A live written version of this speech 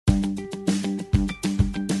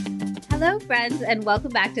Hello, friends, and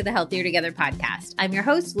welcome back to the Healthier Together podcast. I'm your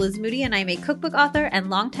host, Liz Moody, and I'm a cookbook author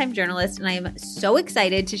and longtime journalist, and I am so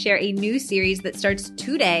excited to share a new series that starts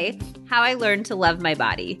today, How I Learned to Love My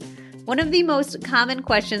Body. One of the most common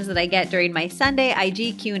questions that I get during my Sunday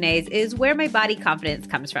IG Q&As is where my body confidence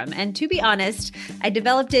comes from. And to be honest, I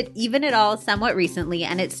developed it even at all somewhat recently,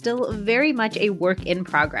 and it's still very much a work in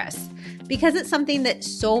progress. Because it's something that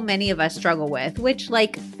so many of us struggle with, which,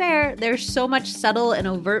 like, fair, there's so much subtle and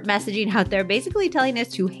overt messaging out there basically telling us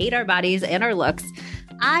to hate our bodies and our looks,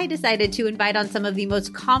 I decided to invite on some of the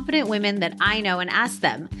most confident women that I know and ask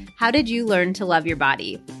them, how did you learn to love your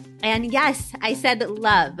body? And yes, I said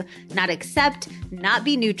love, not accept, not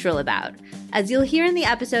be neutral about. As you'll hear in the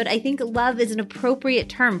episode, I think love is an appropriate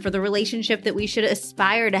term for the relationship that we should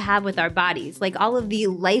aspire to have with our bodies, like all of the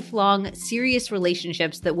lifelong, serious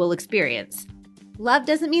relationships that we'll experience. Love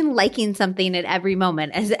doesn't mean liking something at every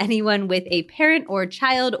moment, as anyone with a parent or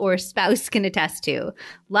child or spouse can attest to.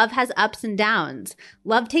 Love has ups and downs.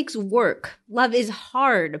 Love takes work. Love is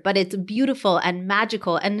hard, but it's beautiful and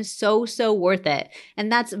magical and so worth it.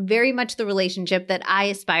 And that's very much the relationship that I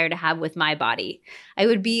aspire to have with my body. I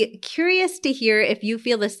would be curious to hear if you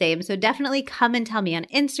feel the same, so definitely come and tell me on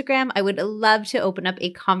Instagram. I would love to open up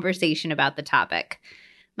a conversation about the topic.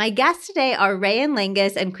 My guests today are Raeann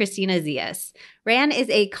Langus and Christina Zias. Raeann is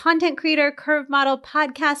a content creator, curve model,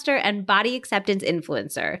 podcaster, and body acceptance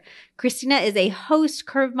influencer. Christina is a host,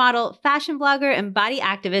 curve model, fashion blogger, and body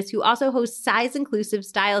activist who also hosts size-inclusive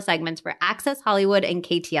style segments for Access Hollywood and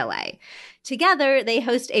KTLA. Together, they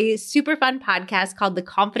host a super fun podcast called The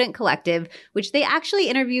Confident Collective, which they actually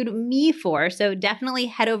interviewed me for, so definitely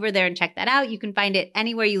head over there and check that out. You can find it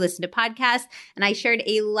anywhere you listen to podcasts, and I shared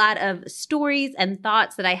a lot of stories and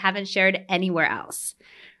thoughts that I haven't shared anywhere else.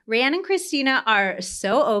 Raeann and Christina are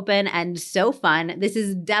so open and so fun. This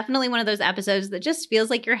is definitely one of those episodes that just feels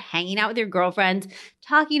like you're hanging out with your girlfriends,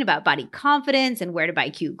 talking about body confidence and where to buy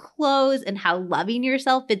cute clothes and how loving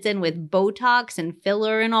yourself fits in with Botox and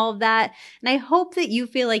filler and all of that. And I hope that you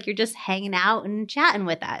feel like you're just hanging out and chatting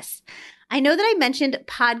with us. I know that I mentioned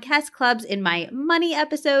podcast clubs in my money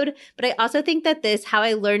episode, but I also think that this How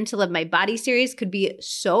I Learned to Love My Body series could be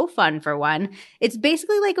so fun for one. It's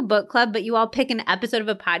basically like a book club, but you all pick an episode of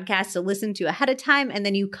a podcast to listen to ahead of time, and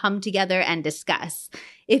then you come together and discuss.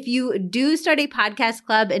 If you do start a podcast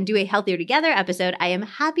club and do a Healthier Together episode, I am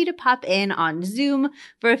happy to pop in on Zoom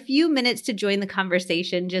for a few minutes to join the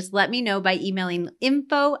conversation. Just let me know by emailing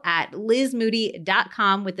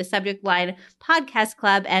info@lizmoody.com with the subject line podcast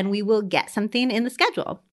club, and we will get something in the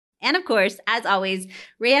schedule. And of course, as always,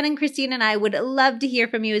 Raeann and Christina and I would love to hear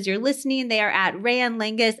from you as you're listening. They are at Raeann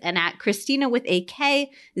Langus and at Christina with a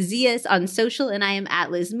K, Zias on social, and I am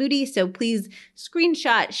at Liz Moody. So please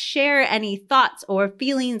screenshot, share any thoughts or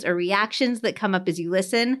feelings or reactions that come up as you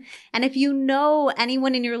listen. And if you know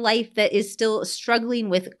anyone in your life that is still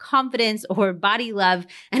struggling with confidence or body love,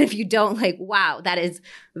 and if you don't, like, wow, that is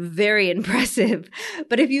very impressive.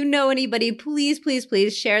 But if you know anybody, please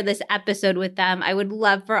share this episode with them. I would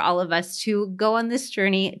love for all of us to go on this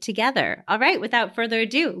journey together. All right, without further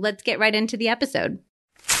ado, let's get right into the episode.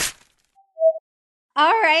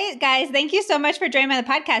 All right, guys, thank you so much for joining me on the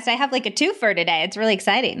podcast. I have like a twofer today. It's really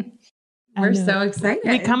exciting. We're so excited.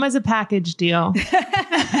 We come as a package deal.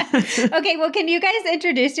 Okay, well, can you guys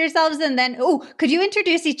introduce yourselves and then, could you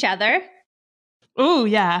introduce each other? Oh,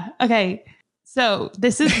 yeah. Okay. So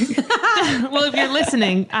this is, well, if you're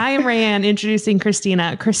listening, I am Raeann introducing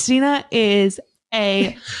Christina. Christina is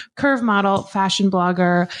a curve model, fashion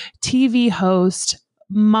blogger, TV host,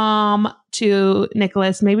 mom to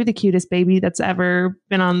Nicholas, maybe the cutest baby that's ever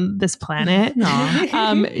been on this planet.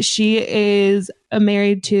 She is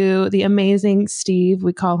married to the amazing Steve.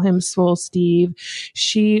 We call him Swole Steve.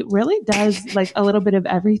 She really does like a little bit of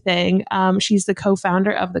everything. She's the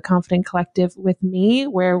co-founder of the Confident Collective with me,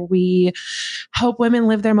 where we help women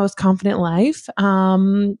live their most confident life.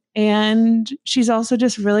 And she's also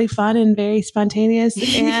just really fun and very spontaneous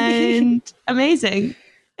and amazing.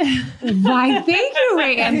 Why, thank you,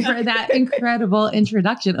 Raeann, for that incredible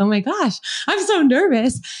introduction. Oh my gosh, I'm so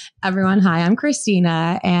nervous. Everyone, hi, I'm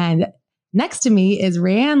Christina, and next to me is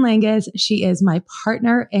Raeann Langus. She is my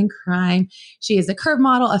partner in crime. She is a curve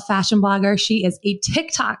model, a fashion blogger. She is a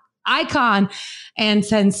TikTok icon and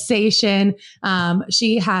sensation.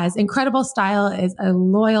 She has incredible style, is a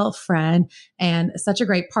loyal friend, and such a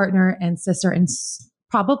great partner and sister, and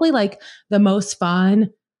probably like the most fun,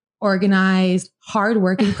 organized,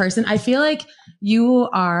 hardworking person. I feel like you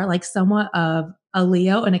are like somewhat of a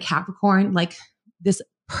Leo and a Capricorn, like this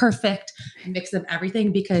perfect mix of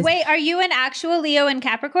everything. Because wait, are you an actual Leo and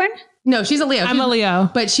Capricorn? No, she's a Leo. I'm a Leo.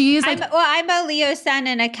 But she's like, I'm a Leo sun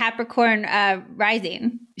and a Capricorn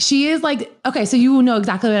rising. she is like, okay, so you know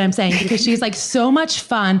exactly what I'm saying because she's like so much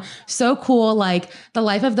fun, so cool, like the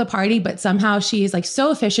life of the party, but somehow she's like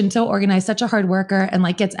so efficient, so organized, such a hard worker and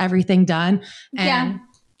like gets everything done. And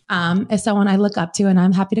is someone I look up to and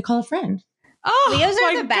I'm happy to call a friend. Oh, Leos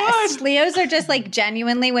are my the best. God. Leos are just like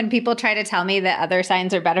genuinely when people try to tell me that other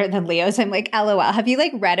signs are better than Leos, I'm like, LOL. Have you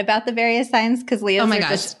like read about the various signs? Because Leos are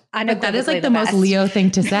just But that is like the most best. Leo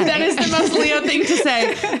thing to say. That is the most Leo thing to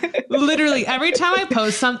say. Literally, every time I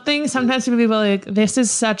post something, sometimes people are like, this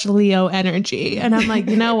is such Leo energy. And I'm like,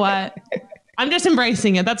 you know what? I'm just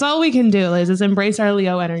embracing it. That's all we can do, Liz, is embrace our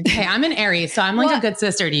Leo energy. Hey, I'm an Aries, so I'm like a good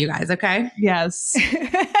sister to you guys, okay? Yes.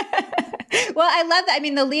 Well, I love that. I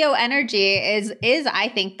mean, the Leo energy is I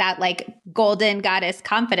think that like golden goddess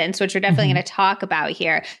confidence, which we're definitely going to talk about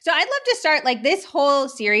here. So I'd love to start like this whole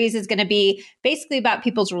series is going to be basically about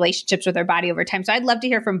people's relationships with their body over time. So I'd love to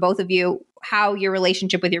hear from both of you how your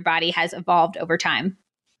relationship with your body has evolved over time.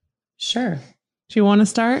 Sure. Do you want to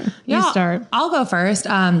start? You start. I'll go first.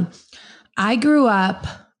 I grew up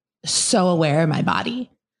so aware of my body.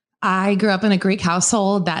 I grew up in a Greek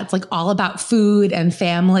household that's like all about food and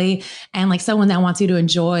family and like someone that wants you to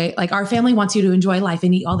enjoy, like our family wants you to enjoy life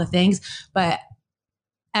and eat all the things. But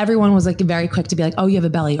everyone was like very quick to be like, oh, you have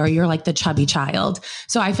a belly or you're like the chubby child.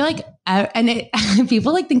 So I feel like,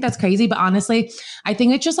 people like think that's crazy, but honestly, I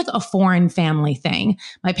think it's just like a foreign family thing.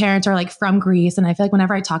 My parents are like from Greece. And I feel like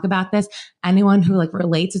whenever I talk about this, anyone who like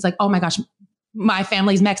relates is like, oh my gosh, my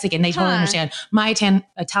family's Mexican. They totally understand. My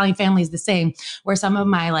Italian family is the same. Where some of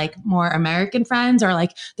my like more American friends are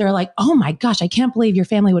like, they're like, oh my gosh, I can't believe your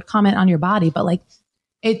family would comment on your body. But like,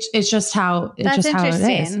 it's just how it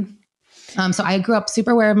is. So I grew up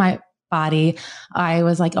super aware of my body. I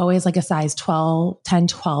was like always like a size 10,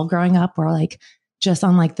 12 growing up, or like just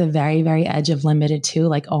on like the very, very edge of limited too,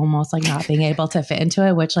 like almost like not being able to fit into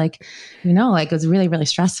it, which like, you know, like was really, really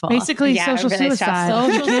stressful. Basically social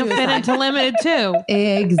suicide. You can't fit into limited too.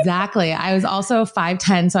 Exactly. I was also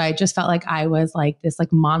 5'10". So I just felt like I was like this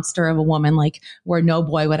like monster of a woman, like where no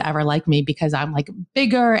boy would ever like me because I'm like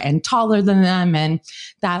bigger and taller than them. And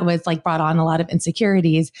that was like brought on a lot of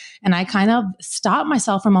insecurities. And I kind of stopped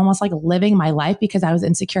myself from almost like living my life because I was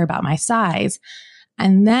insecure about my size.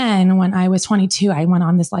 And then when I was 22, I went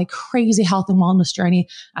on this like crazy health and wellness journey.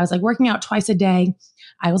 I was like working out twice a day.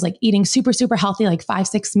 I was like eating super, super healthy, like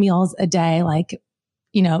 5-6 meals a day, like,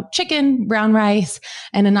 you know, chicken, brown rice,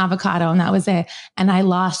 and an avocado. And that was it. And I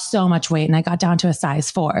lost so much weight and I got down to a size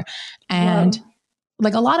 4 and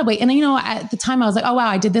like a lot of weight. And, you know, at the time I was like, oh, wow,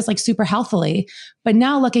 I did this like super healthily. But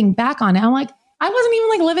now looking back on it, I'm like, I wasn't even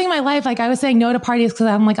like living my life. Like I was saying no to parties because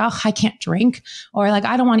I'm like, oh, I can't drink, or like,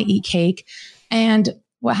 I don't want to eat cake. And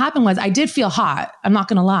what happened was I did feel hot. I'm not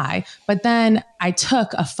going to lie. But then I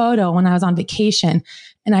took a photo when I was on vacation.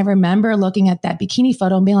 And I remember looking at that bikini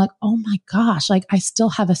photo and being like, oh my gosh, like I still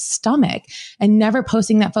have a stomach, and never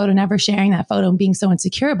posting that photo, never sharing that photo and being so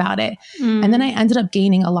insecure about it. And then I ended up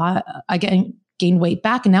gaining a lot. I gained weight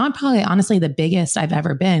back. And now I'm probably honestly the biggest I've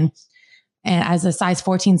ever been, and as a size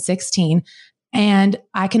 14, 16. And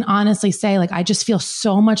I can honestly say, like, I just feel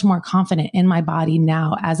so much more confident in my body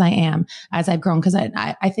now as I've grown. Cause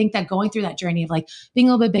I think that going through that journey of like being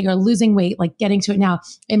a little bit bigger, losing weight, like getting to it now,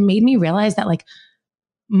 it made me realize that like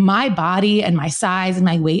my body and my size and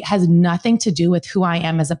my weight has nothing to do with who I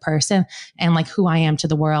am as a person and like who I am to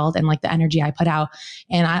the world and like the energy I put out.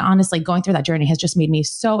 And I honestly, going through that journey has just made me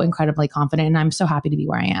so incredibly confident. And I'm so happy to be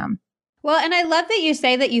where I am. Well, and I love that you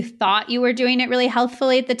say that you thought you were doing it really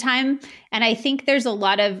healthfully at the time. And I think there's a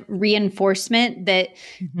lot of reinforcement that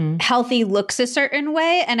healthy looks a certain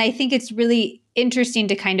way. And I think it's really interesting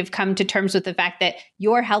to kind of come to terms with the fact that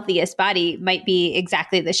your healthiest body might be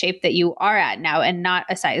exactly the shape that you are at now and not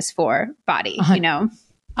a size 4 body, you know?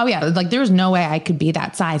 Oh yeah. Like there's no way I could be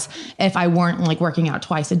that size if I weren't like working out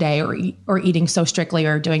twice a day or eating so strictly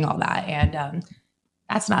or doing all that. And,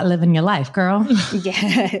 that's not living your life, girl.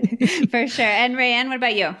 Yeah, for sure. And Rayanne, what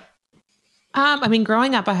about you? I mean,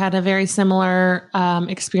 growing up, I had a very similar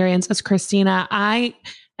experience as Christina. I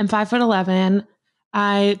am 5'11".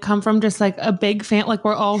 I come from just like a big fan, like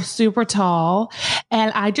we're all super tall.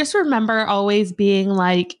 And I just remember always being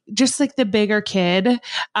like, just like the bigger kid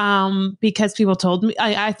because people told me,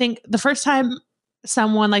 I think the first time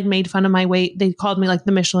someone like made fun of my weight, they called me like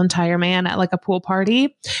the Michelin tire man at like a pool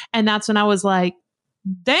party. And that's when I was like,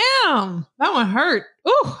 damn, that one hurt.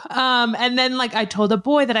 Ooh. And then like I told a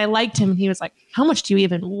boy that I liked him and he was like, how much do you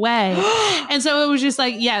even weigh? And so it was just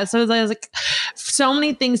like, yeah. So it was like so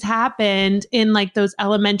many things happened in like those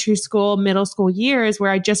elementary school, middle school years where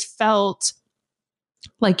I just felt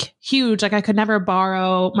like huge. Like I could never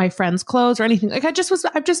borrow my friend's clothes or anything. Like I just was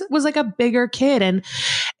like a bigger kid. And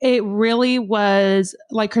it really was,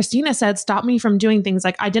 like Christina said, stopped me from doing things.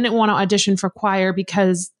 Like I didn't want to audition for choir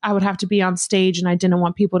because I would have to be on stage and I didn't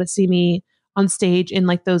want people to see me on stage in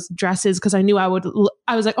like those dresses. Cause I knew I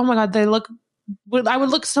was like, oh my God, I would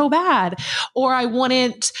look so bad. Or I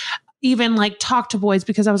wouldn't even like talk to boys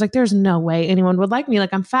because I was like, there's no way anyone would like me.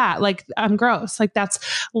 Like I'm fat, like I'm gross. Like that's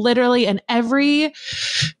literally, and every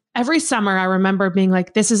summer I remember being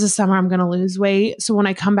like, this is a summer I'm going to lose weight. So when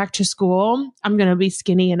I come back to school, I'm going to be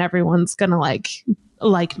skinny and everyone's going to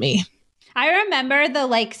like me. I remember the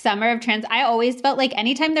like summer of trans. I always felt like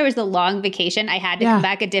anytime there was a long vacation, I had to come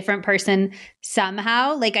back a different person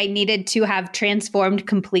somehow. Like I needed to have transformed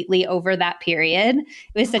completely over that period.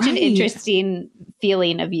 It was such an interesting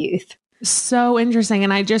feeling of youth. So interesting.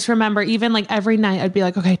 And I just remember even like every night I'd be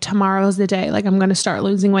like, okay, tomorrow's the day. Like I'm going to start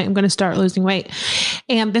losing weight. I'm going to start losing weight.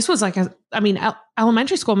 And this was like,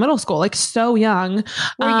 elementary school, middle school, like so young.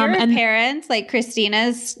 Were your parents, like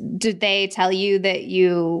Christina's, did they tell you that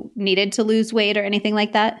you needed to lose weight or anything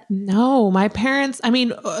like that? No, my parents,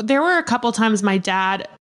 there were a couple times my dad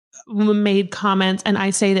made comments, and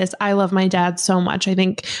I say this, I love my dad so much. I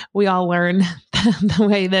think we all learn the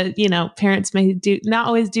way that, parents may not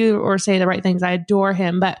always do or say the right things. I adore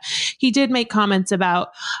him, but he did make comments about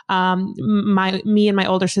me and my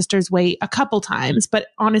older sister's weight a couple times. But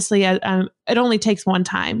honestly, it only takes one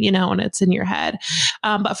time, and it's in your head.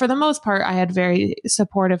 But for the most part, I had very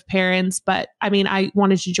supportive parents. But I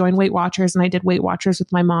wanted to join Weight Watchers, and I did Weight Watchers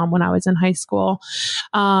with my mom when I was in high school.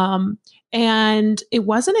 And it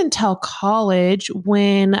wasn't until college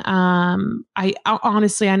when I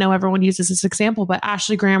know everyone uses this example, but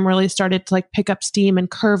Ashley Graham really started to like pick up steam and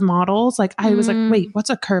curve models. Like I was like, wait, what's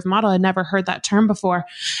a curve model? I'd never heard that term before.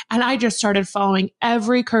 And I just started following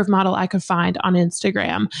every curve model I could find on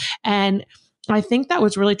Instagram. And I think that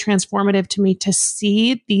was really transformative to me to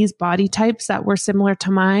see these body types that were similar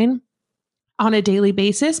to mine on a daily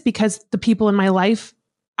basis, because the people in my life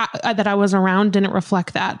that I was around didn't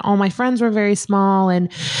reflect that. All my friends were very small.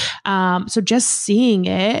 And so just seeing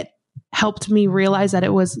it helped me realize that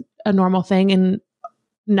it was a normal thing and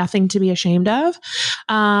nothing to be ashamed of.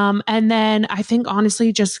 And then I think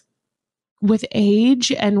honestly, just with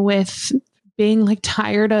age and with being like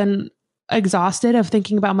tired and exhausted of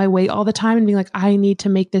thinking about my weight all the time and being like, I need to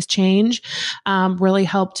make this change, really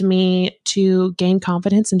helped me to gain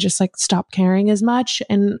confidence and just like stop caring as much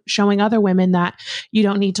and showing other women that you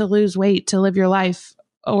don't need to lose weight to live your life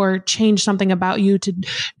or change something about you to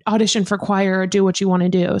audition for choir or do what you want to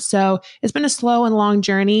do. So it's been a slow and long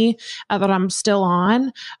journey that I'm still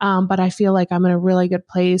on. But I feel like I'm in a really good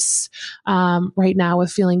place right now with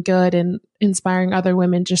feeling good and inspiring other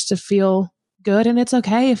women just to feel good. And it's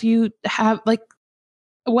okay if you have like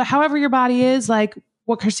however your body is, like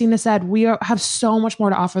what Christina said, have so much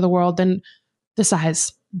more to offer the world than the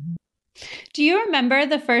size. Do you remember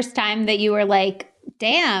the first time that you were like,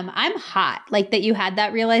 damn, I'm hot? Like that you had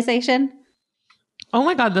that realization? Oh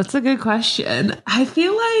my God, that's a good question. I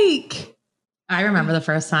feel like I remember the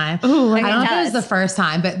first time. Ooh, I don't know if it was the first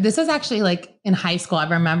time, but this was actually like in high school. I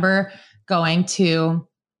remember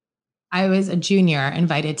I was a junior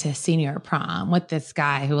invited to senior prom with this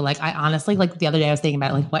guy who like, I honestly, like the other day I was thinking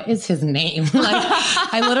about it, like, what is his name? Like,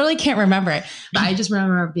 I literally can't remember it, but I just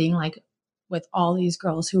remember being like with all these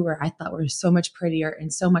girls who I thought were so much prettier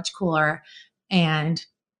and so much cooler. And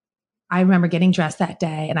I remember getting dressed that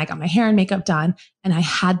day and I got my hair and makeup done. And I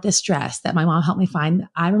had this dress that my mom helped me find.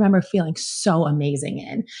 I remember feeling so amazing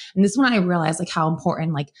in. And this is when I realized like how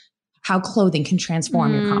important, like how clothing can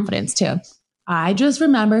transform your confidence too. I just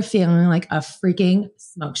remember feeling like a freaking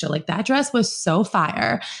smoke show. Like that dress was so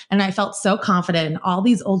fire. And I felt so confident. And all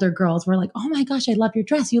these older girls were like, oh my gosh, I love your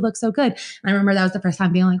dress. You look so good. And I remember that was the first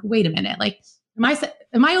time being like, wait a minute. Like, am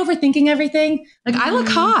I overthinking everything? Like I look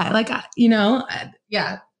hot. Like,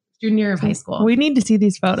 yeah. Junior year of high school. We need to see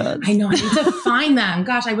these photos. I know. I need to find them.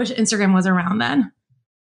 Gosh, I wish Instagram was around then.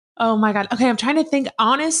 Oh my God. Okay. I'm trying to think.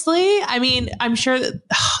 Honestly, I'm sure that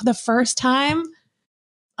the first time,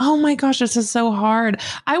 oh my gosh, this is so hard.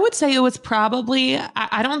 I would say it was probably,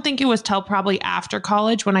 I don't think it was till probably after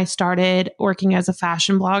college when I started working as a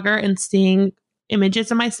fashion blogger and seeing images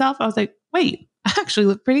of myself. I was like, wait, I actually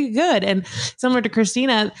look pretty good. And similar to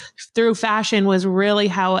Christina, through fashion was really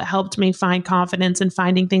how it helped me find confidence and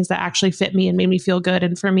finding things that actually fit me and made me feel good.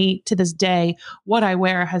 And for me to this day, what I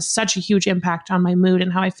wear has such a huge impact on my mood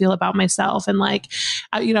and how I feel about myself. And like,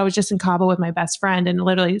 I was just in Cabo with my best friend and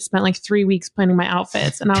literally spent like 3 weeks planning my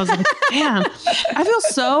outfits. And I was like, damn, I feel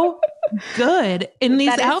so good in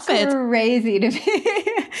these outfits. Crazy to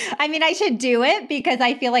me. I mean, I should do it because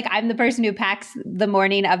I feel like I'm the person who packs the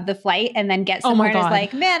morning of the flight and then gets somewhere and is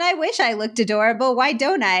like, man, I wish I looked adorable. Why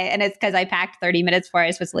don't I? And it's because I packed 30 minutes before I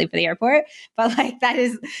was supposed to leave for the airport. But like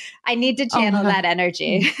I need to channel that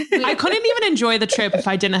energy. I couldn't even enjoy the trip if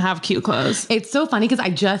I didn't have cute clothes. It's so funny because I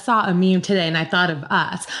just saw a meme today and I thought of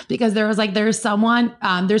us because there's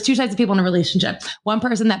two types of people in a relationship. One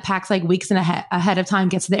person that packs like weeks ahead of time,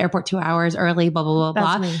 gets to the airport 2 hours early, blah, blah,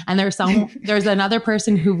 blah, blah. And there's another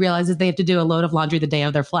person who realizes they have to do a load of laundry the day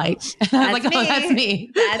of their flight. And I'm like, oh, that's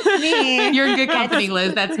me. That's me. You're in good company,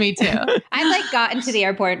 Liz. That's me too. I've like gotten to the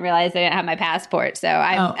airport and realized I didn't have my passport. So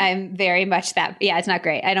I'm very much that. Yeah, it's not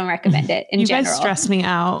great. I don't recommend it in general. You guys stress me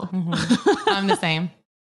out. Mm-hmm. I'm the same.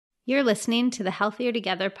 You're listening to the Healthier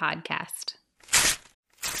Together podcast.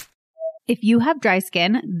 If you have dry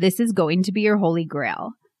skin, this is going to be your holy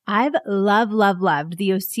grail. I've loved the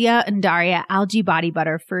Osea Undaria algae body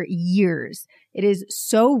butter for years. It is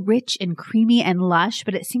so rich and creamy and lush,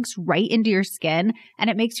 but it sinks right into your skin and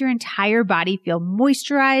it makes your entire body feel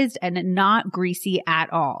moisturized and not greasy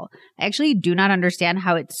at all. I actually do not understand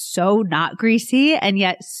how it's so not greasy and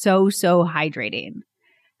yet so hydrating.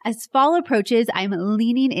 As fall approaches, I'm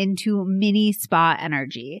leaning into mini spa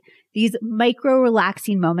energy. These micro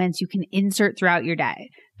relaxing moments you can insert throughout your day.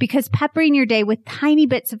 Because peppering your day with tiny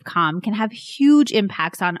bits of calm can have huge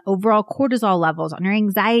impacts on overall cortisol levels, on your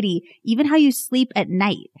anxiety, even how you sleep at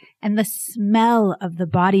night. And the smell of the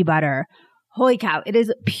body butter, holy cow, it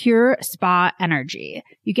is pure spa energy.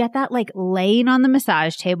 You get that like laying on the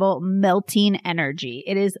massage table, melting energy.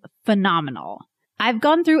 It is phenomenal. I've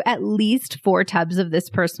gone through at least 4 tubs of this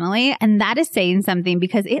personally, and that is saying something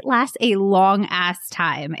because it lasts a long ass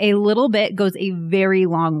time. A little bit goes a very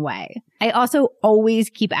long way. I also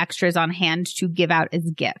always keep extras on hand to give out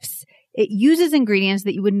as gifts. It uses ingredients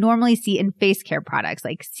that you would normally see in face care products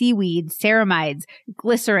like seaweed, ceramides,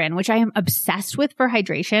 glycerin, which I am obsessed with for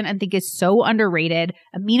hydration and think is so underrated,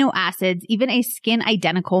 amino acids, even a skin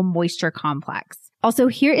identical moisture complex. Also,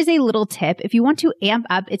 here is a little tip. If you want to amp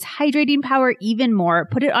up its hydrating power even more,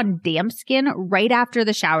 put it on damp skin right after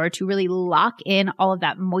the shower to really lock in all of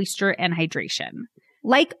that moisture and hydration.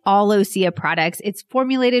 Like all Osea products, it's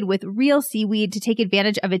formulated with real seaweed to take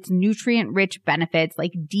advantage of its nutrient-rich benefits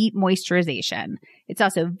like deep moisturization. It's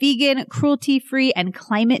also vegan, cruelty-free, and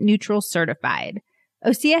climate-neutral certified.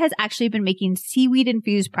 Osea has actually been making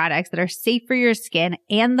seaweed-infused products that are safe for your skin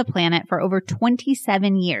and the planet for over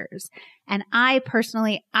 27 years. And I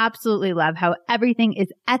personally absolutely love how everything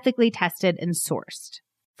is ethically tested and sourced.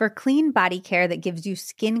 For clean body care that gives you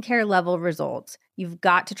skincare level results, you've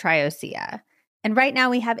got to try Osea. And right now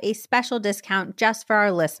we have a special discount just for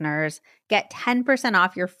our listeners. Get 10%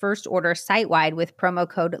 off your first order site-wide with promo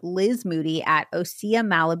code LizMoody at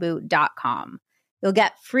OseaMalibu.com. You'll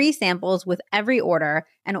get free samples with every order,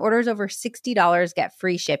 and orders over $60 get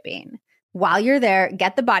free shipping. While you're there,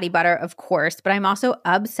 get the body butter, of course, but I'm also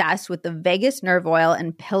obsessed with the Vagus nerve oil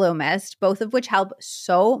and pillow mist, both of which help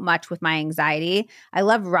so much with my anxiety. I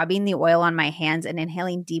love rubbing the oil on my hands and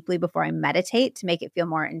inhaling deeply before I meditate to make it feel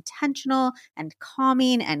more intentional and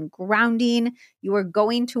calming and grounding. You are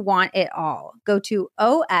going to want it all. Go to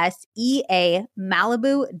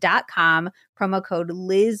OSEAMalibu.com, promo code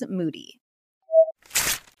LizMoody.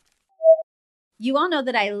 You all know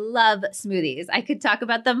that I love smoothies. I could talk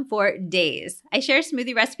about them for days. I share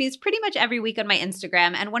smoothie recipes pretty much every week on my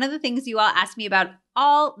Instagram, and one of the things you all ask me about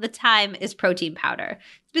all the time is protein powder.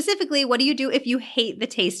 Specifically, what do you do if you hate the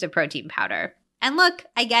taste of protein powder? And look,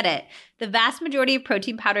 I get it. The vast majority of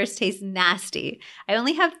protein powders taste nasty. I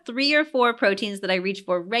only have 3 or 4 proteins that I reach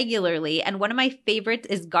for regularly, and one of my favorites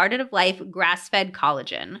is Garden of Life grass-fed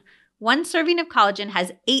collagen. 1 serving of collagen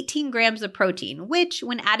has 18 grams of protein, which,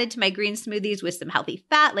 when added to my green smoothies with some healthy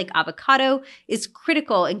fat like avocado, is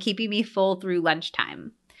critical in keeping me full through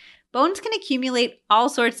lunchtime. Bones can accumulate all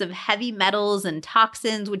sorts of heavy metals and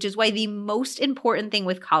toxins, which is why the most important thing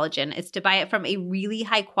with collagen is to buy it from a really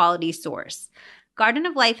high-quality source. Garden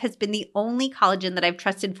of Life has been the only collagen that I've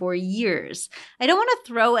trusted for years. I don't want to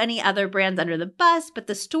throw any other brands under the bus, but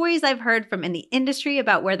the stories I've heard from in the industry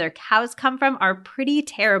about where their cows come from are pretty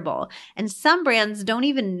terrible, and some brands don't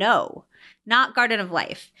even know. Not Garden of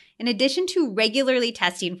Life. In addition to regularly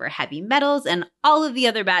testing for heavy metals and all of the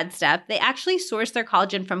other bad stuff, they actually source their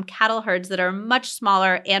collagen from cattle herds that are much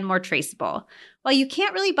smaller and more traceable. While you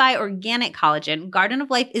can't really buy organic collagen, Garden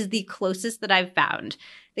of Life is the closest that I've found.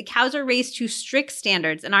 The cows are raised to strict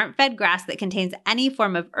standards and aren't fed grass that contains any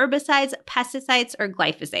form of herbicides, pesticides, or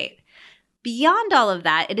glyphosate. Beyond all of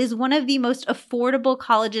that, it is one of the most affordable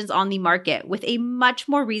collagens on the market with a much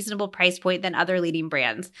more reasonable price point than other leading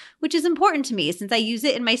brands, which is important to me since I use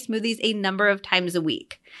it in my smoothies a number of times a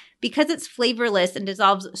week. Because it's flavorless and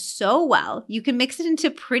dissolves so well, you can mix it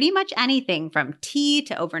into pretty much anything from tea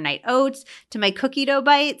to overnight oats to my cookie dough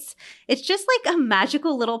bites. It's just like a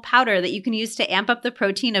magical little powder that you can use to amp up the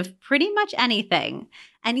protein of pretty much anything.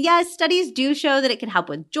 And yes, studies do show that it can help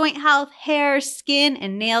with joint health, hair, skin,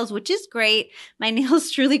 and nails, which is great. My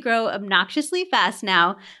nails truly grow obnoxiously fast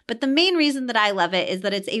now. But the main reason that I love it is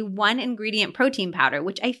that it's a 1-ingredient protein powder,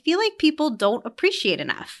 which I feel like people don't appreciate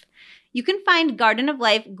enough. You can find Garden of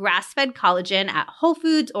Life grass-fed collagen at Whole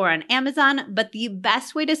Foods or on Amazon, but the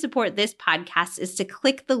best way to support this podcast is to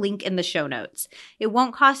click the link in the show notes. It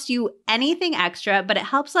won't cost you anything extra, but it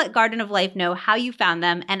helps let Garden of Life know how you found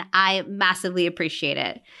them, and I massively appreciate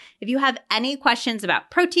it. If you have any questions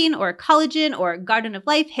about protein or collagen or Garden of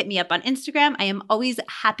Life, hit me up on Instagram. I am always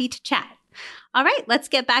happy to chat. All right, let's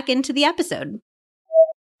get back into the episode.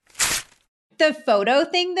 The photo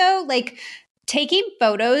thing though, like taking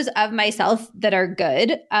photos of myself that are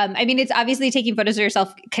good. I mean, it's obviously taking photos of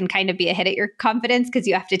yourself can kind of be a hit at your confidence because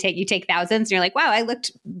you take thousands and you're like, wow, I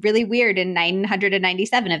looked really weird in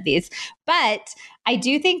 997 of these. But I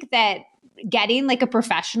do think that getting like a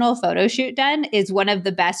professional photo shoot done is one of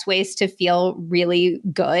the best ways to feel really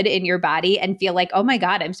good in your body and feel like, oh my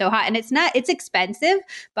God, I'm so hot. And it's expensive,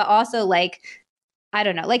 but also like, I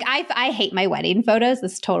don't know. Like I hate my wedding photos.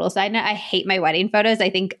 This total side note. I hate my wedding photos. I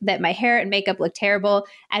think that my hair and makeup look terrible.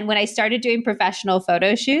 And when I started doing professional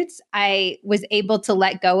photo shoots, I was able to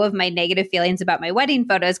let go of my negative feelings about my wedding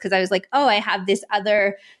photos because I was like, oh, I have this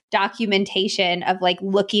other documentation of like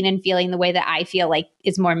looking and feeling the way that I feel like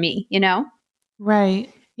is more me, you know? Right.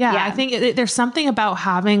 Yeah. I think there's something about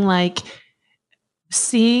having like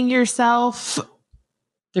seeing yourself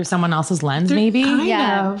through someone else's lens, maybe. Kind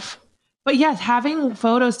of. But yes, having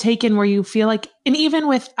photos taken where you feel like, and even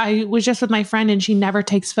I was just with my friend and she never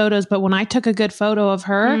takes photos, but when I took a good photo of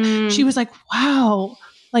her, she was like, wow,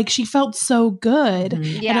 like she felt so good.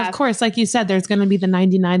 And of course, like you said, there's going to be the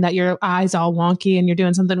 99 that your eyes all wonky and you're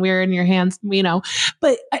doing something weird in your hands, you know,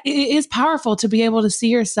 but it is powerful to be able to see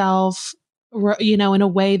yourself, you know, in a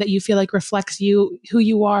way that you feel like reflects you, who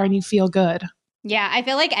you are, and you feel good. Yeah, I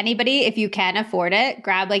feel like anybody, if you can afford it,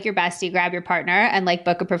 grab like your bestie, grab your partner and like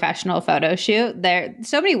book a professional photo shoot.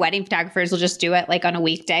 So many wedding photographers will just do it like on a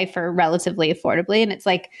weekday for relatively affordably. And it's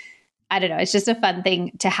like, I don't know, it's just a fun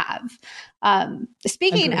thing to have.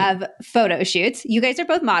 Speaking of photo shoots, you guys are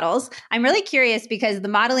both models. I'm really curious because the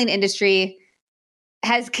modeling industry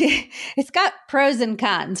it's got pros and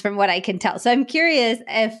cons from what I can tell. So I'm curious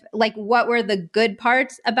if like, what were the good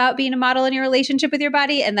parts about being a model in your relationship with your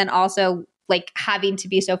body? And then also like having to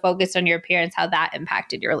be so focused on your appearance, how that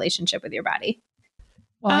impacted your relationship with your body.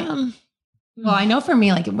 Well, I know for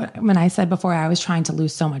me, like when I said before I was trying to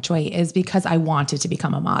lose so much weight is because I wanted to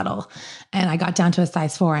become a model and I got down to a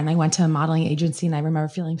size 4 and I went to a modeling agency and I remember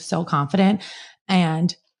feeling so confident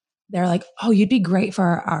and they're like, oh, you'd be great for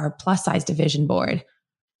our plus size division board.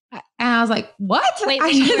 And I was like, what? Wait,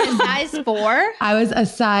 you were a size 4? I was a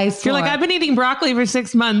size 4. You're like, I've been eating broccoli for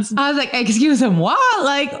 6 months. I was like, excuse him, what?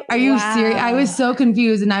 Like, are you serious? I was so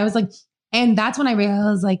confused. And I was like, and that's when I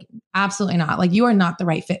realized like, absolutely not. Like, you are not the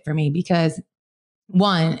right fit for me because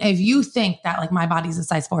one, if you think that like my body's a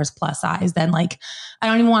size 4 is plus size, then like, I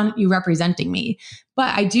don't even want you representing me.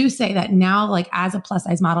 But I do say that now, like as a plus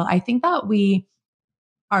size model, I think that we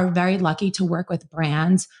are very lucky to work with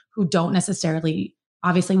brands who don't necessarily,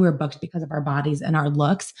 obviously we're booked because of our bodies and our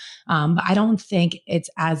looks. But I don't think it's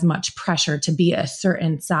as much pressure to be a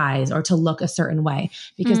certain size or to look a certain way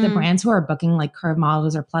because the brands who are booking like curve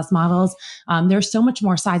models or plus models, they're so much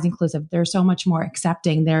more size inclusive. They're so much more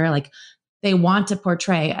accepting. They're like, they want to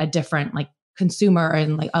portray a different like consumer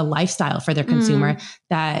and like a lifestyle for their consumer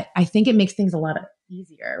that I think it makes things a lot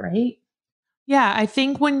easier, right? Yeah, I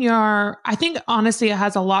think honestly, it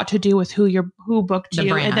has a lot to do with who booked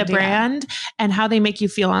you and the brand and how they make you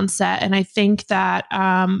feel on set. And I think that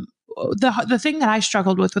the thing that I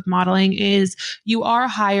struggled with modeling is you are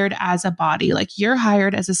hired as a body, like you're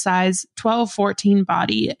hired as a size 12, 14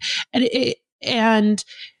 body. And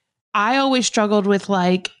I always struggled with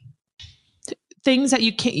like things that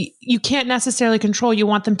you can't necessarily control. You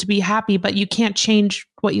want them to be happy, but you can't change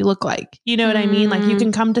what you look like. You know what I mean? Like you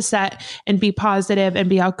can come to set and be positive and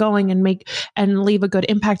be outgoing and leave a good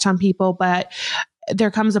impact on people. But there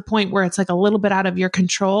comes a point where it's like a little bit out of your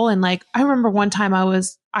control. And like, I remember one time I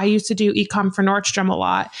was I used to do e-com for Nordstrom a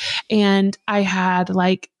lot, and I had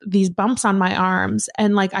like these bumps on my arms,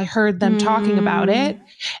 and like I heard them talking about it,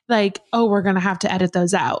 like, oh, we're going to have to edit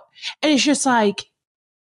those out. And it's just like,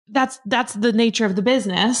 that's the nature of the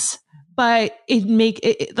business, but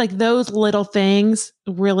it like those little things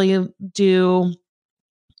really do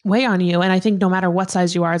weigh on you. And I think no matter what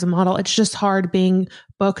size you are as a model, it's just hard being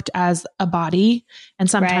booked as a body and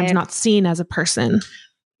sometimes not seen as a person.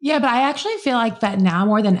 Yeah, but I actually feel like that now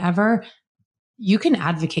more than ever, you can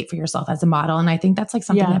advocate for yourself as a model. And I think that's like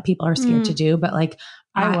something that people are scared to do. But like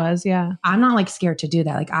I'm not like scared to do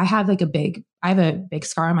that. Like I have a big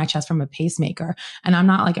scar on my chest from a pacemaker, and I'm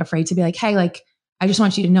not like afraid to be like, hey, like, I just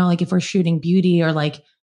want you to know, like, if we're shooting beauty or like,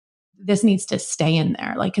 this needs to stay in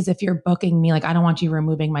there. Like, cause if you're booking me, like, I don't want you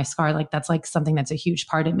removing my scar. Like that's like something that's a huge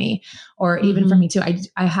part of me. Or even for me too,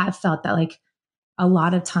 I have felt that like a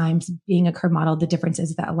lot of times being a curve model, the difference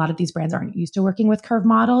is that a lot of these brands aren't used to working with curve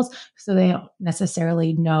models. So they don't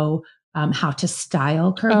necessarily know how to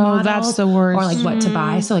style curve models. That's the worst. Or like what to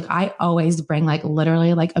buy. So like I always bring like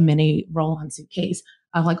literally like a mini roll-on suitcase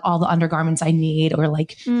of like all the undergarments I need, or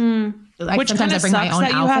like, which sometimes I bring my own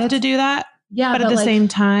outfits. You have to do that. Yeah. But at the like, same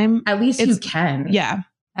time, at least you can. Yeah.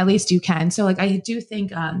 At least you can. So like, I do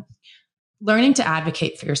think, learning to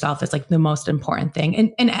advocate for yourself is like the most important thing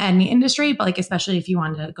in any industry, but like, especially if you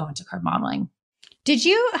want to go into curve modeling. Did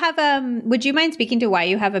you have, would you mind speaking to why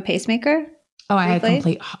you have a pacemaker? Oh,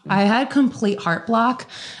 I had complete heart block.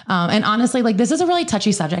 And honestly, like this is a really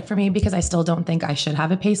touchy subject for me because I still don't think I should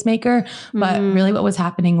have a pacemaker. But really what was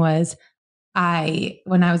happening was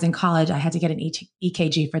when I was in college, I had to get an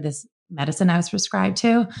EKG for this medicine I was prescribed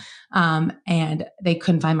to. And they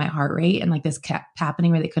couldn't find my heart rate. And like this kept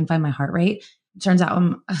happening where they couldn't find my heart rate. It turns out,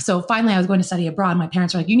 so finally I was going to study abroad. My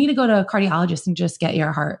parents were like, you need to go to a cardiologist and just get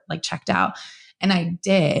your heart like checked out. And I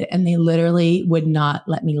did. And they literally would not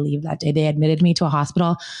let me leave that day. They admitted me to a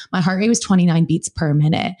hospital. My heart rate was 29 beats per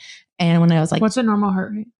minute. And when I was like, what's a normal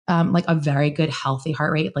heart rate? Like a very good, healthy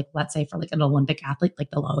heart rate. Like, let's say for like an Olympic athlete, like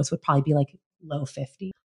the lowest would probably be like low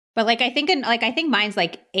 50. But like, I think mine's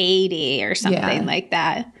like 80 or something like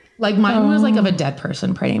that. Like mine was like of a dead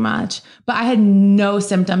person pretty much, but I had no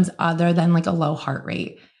symptoms other than like a low heart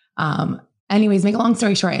rate. Anyways, make a long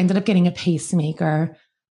story short, I ended up getting a pacemaker.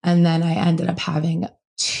 And then I ended up having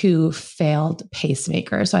 2 failed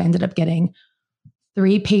pacemakers. So I ended up getting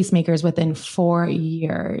 3 pacemakers within 4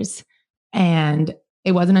 years. And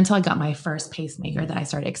it wasn't until I got my first pacemaker that I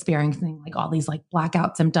started experiencing like all these like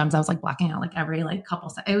blackout symptoms. I was like blacking out like every like couple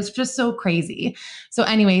seconds. It was just so crazy. So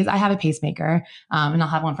anyways, I have a pacemaker and I'll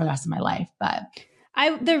have one for the rest of my life. But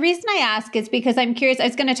the reason I ask is because I'm curious. I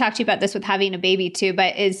was going to talk to you about this with having a baby too,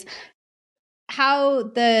 but is how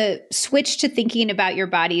the switch to thinking about your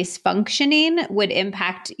body's functioning would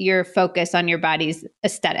impact your focus on your body's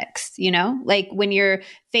aesthetics, you know? Like when you're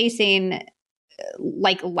facing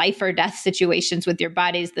like life or death situations with your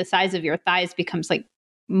bodies, the size of your thighs becomes like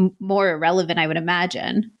more irrelevant, I would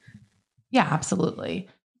imagine. Yeah, absolutely.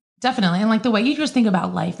 Definitely. And like the way you just think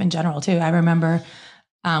about life in general too. I remember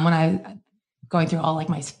when I going through all like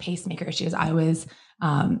my pacemaker issues, I was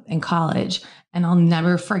in college, and I'll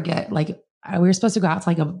never forget, like we were supposed to go out to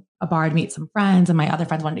like a bar to meet some friends, and my other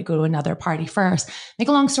friends wanted to go to another party first. Make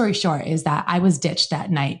a long story short is that I was ditched that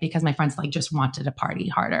night because my friends like just wanted to party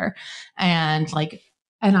harder. And like,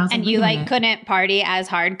 and I was and like, you like couldn't party as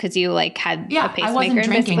hard because you like had a pacemaker. I wasn't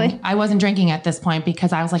drinking. Basically. I wasn't drinking at this point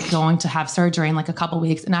because I was like going to have surgery in like a couple of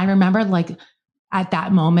weeks. And I remember like at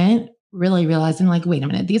that moment really realizing like, wait a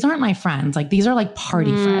minute, these aren't my friends. Like these are like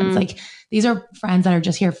party friends. Like these are friends that are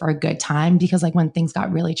just here for a good time, because like when things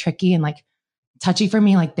got really tricky and like touchy for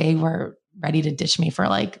me, like they were ready to ditch me for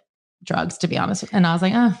like drugs, to be honest. And I was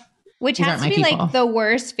like, which has to be like the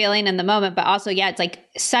worst feeling in the moment. But also, yeah, it's like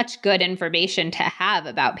such good information to have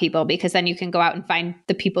about people, because then you can go out and find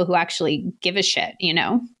the people who actually give a shit, you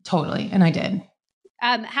know? Totally. And I did.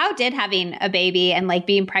 How did having a baby and like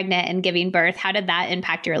being pregnant and giving birth, how did that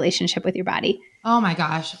impact your relationship with your body? Oh my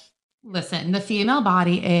gosh. Listen, the female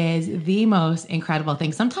body is the most incredible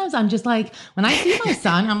thing. Sometimes I'm just like, when I see my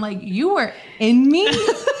son, I'm like, you were in me.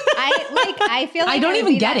 I feel like I don't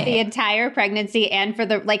even get it the entire pregnancy, and for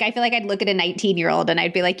the like, I feel like I'd look at a 19-year-old and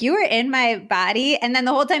I'd be like, you were in my body, and then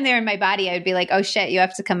the whole time they were in my body, I would be like, oh shit, you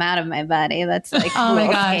have to come out of my body. That's like oh my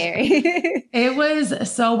gosh, scary. It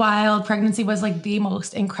was so wild. Pregnancy was like the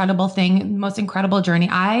most incredible thing, most incredible journey.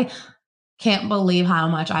 I can't believe how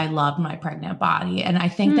much I loved my pregnant body. And I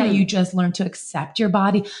think that you just learn to accept your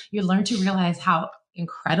body. You learn to realize how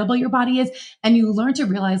incredible your body is. And you learn to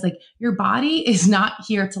realize like your body is not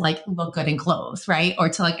here to like look good in clothes, right? Or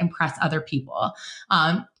to like impress other people.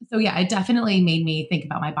 So yeah, it definitely made me think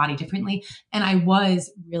about my body differently. And I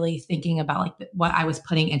was really thinking about like what I was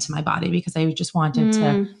putting into my body because I just wanted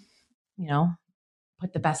to, you know,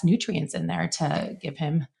 put the best nutrients in there to give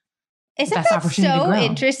him Isn't best that opportunity to so grow.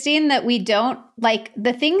 interesting that we don't like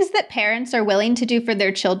the things that parents are willing to do for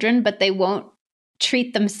their children, but they won't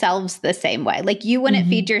treat themselves the same way. Like you wouldn't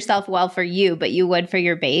feed yourself well for you, but you would for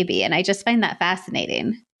your baby. And I just find that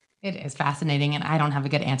fascinating. It is fascinating. And I don't have a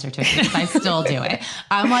good answer to it because I still do it.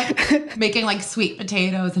 I'm like making like sweet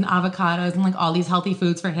potatoes and avocados and like all these healthy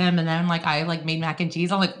foods for him. And then like I like made mac and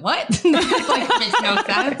cheese. I'm like, what? This like makes no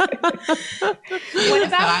sense. What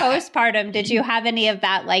about postpartum? Did you have any of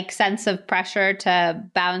that like sense of pressure to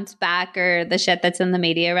bounce back or the shit that's in the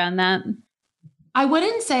media around that? I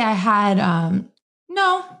wouldn't say I had,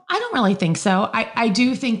 no, I don't really think so. I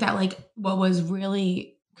do think that like what was really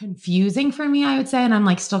confusing for me, I would say, and I'm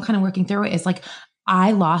like still kind of working through it, is like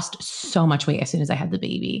I lost so much weight as soon as I had the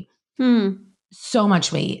baby. So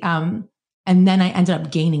much weight. And then I ended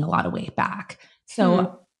up gaining a lot of weight back.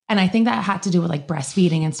 So, and I think that had to do with like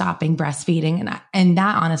breastfeeding and stopping breastfeeding. And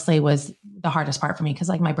that honestly was the hardest part for me because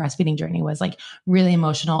like my breastfeeding journey was like really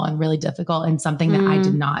emotional and really difficult and something that I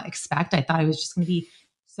did not expect. I thought it was just going to be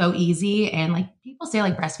so easy. And like people say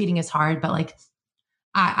like breastfeeding is hard, but like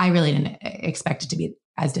I really didn't expect it to be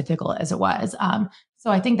as difficult as it was.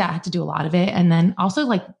 So I think that had to do a lot of it. And then also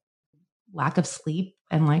like lack of sleep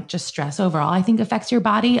and like just stress overall, I think affects your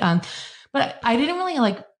body. But I didn't really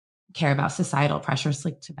like care about societal pressures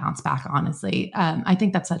like to bounce back, honestly. I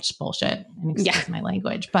think that's such bullshit and excuse my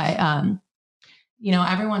language, but you know,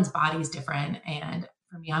 everyone's body is different. And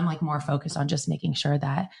for me, I'm like more focused on just making sure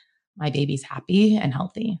that my baby's happy and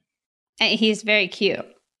healthy. And he's very cute.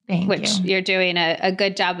 Which you're doing a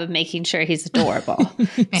good job of making sure he's adorable.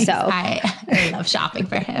 So I love shopping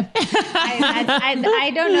for him.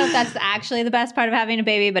 I don't know if that's actually the best part of having a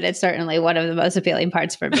baby, but it's certainly one of the most appealing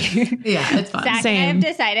parts for me. Yeah, it's fun. Zach and I have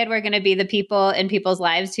decided we're going to be the people in people's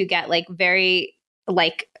lives who get like very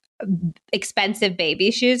like expensive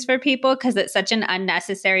baby shoes for people because it's such an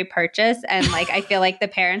unnecessary purchase. And like, I feel like the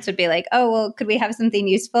parents would be like, oh, well, could we have something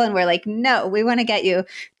useful? And we're like, no, we want to get you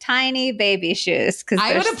tiny baby shoes. Cause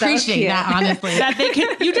I would appreciate that, honestly. That they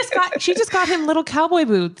can, she just got him little cowboy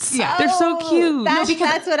boots. Yeah. They're so cute.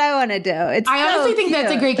 That's what I want to do. I honestly think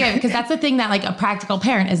that's a great gift because that's the thing that like a practical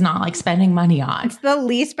parent is not like spending money on. It's the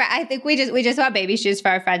least, I think we just bought baby shoes for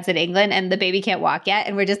our friends in England and the baby can't walk yet.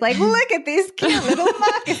 And we're just like, look at these cute little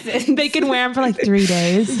moccasins. They can wear them for like 3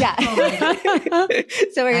 days. Yeah.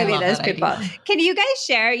 So we're going to be those people. Idea. Can you guys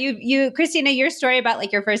share, you, Christina, your story about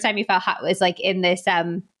like your first time you felt hot was like in this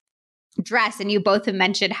dress, and you both have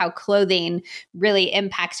mentioned how clothing really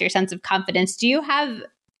impacts your sense of confidence. Do you have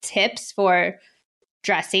tips for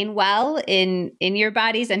dressing well in your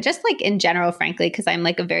bodies and just like in general, frankly, because I'm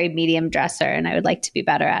like a very medium dresser and I would like to be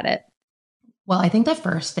better at it? Well, I think the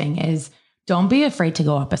first thing is don't be afraid to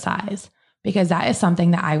go up a size. Because that is something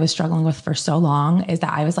that I was struggling with for so long, is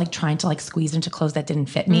that I was like trying to like squeeze into clothes that didn't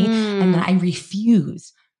fit me. And then I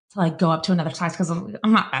refused to like go up to another size because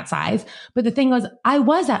I'm not that size. But the thing was, I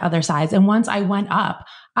was that other size. And once I went up,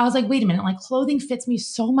 I was like, wait a minute, like clothing fits me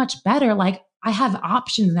so much better. Like I have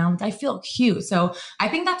options now. Like I feel cute. So I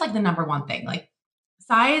think that's like the number one thing. Like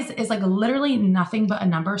size is like literally nothing but a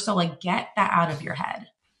number. So like get that out of your head.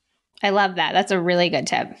 I love that. That's a really good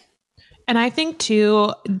tip. And I think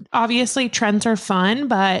too, obviously trends are fun,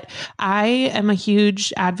 but I am a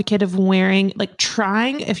huge advocate of wearing, like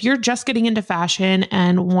trying, if you're just getting into fashion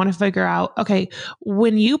and want to figure out, okay,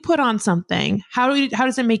 when you put on something, how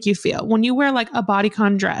does it make you feel? When you wear like a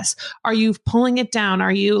bodycon dress, are you pulling it down?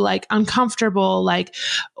 Are you like uncomfortable? Like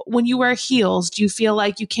when you wear heels, do you feel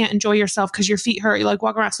like you can't enjoy yourself because your feet hurt? You like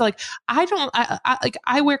walk around. So like,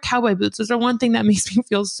 I wear cowboy boots. Those are one thing that makes me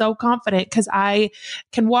feel so confident because I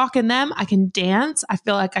can walk in them. I can dance. I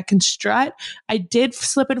feel like I can strut. I did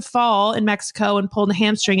slip and fall in Mexico and pulled a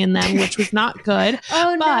hamstring in them, which was not good.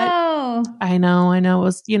 Oh, but no. I know it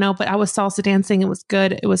was, but I was salsa dancing. It was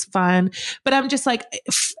good. It was fun. But I'm just like,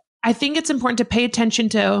 I think it's important to pay attention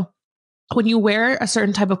to when you wear a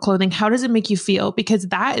certain type of clothing, how does it make you feel? Because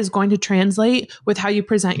that is going to translate with how you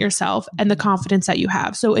present yourself and the confidence that you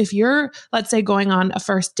have. So if you're, let's say, going on a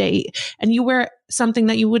first date and you wear something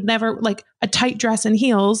that you would never, like a tight dress and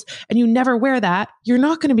heels, and you never wear that, you're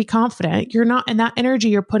not going to be confident. You're not, and that energy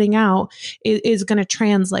you're putting out is going to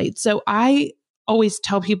translate. So I always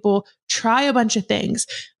tell people, try a bunch of things.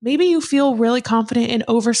 Maybe you feel really confident in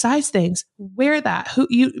oversized things. Wear that.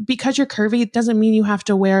 Because you're curvy, it doesn't mean you have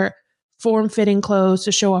to wear form-fitting clothes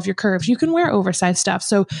to show off your curves. You can wear oversized stuff.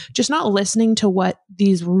 So just not listening to what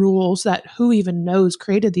these rules, that who even knows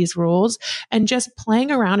created these rules, and just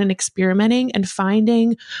playing around and experimenting and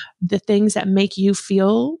finding the things that make you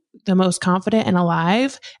feel the most confident and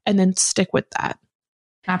alive, and then stick with that.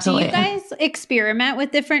 Absolutely. Do you guys experiment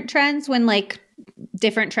with different trends when like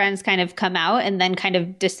different trends kind of come out and then kind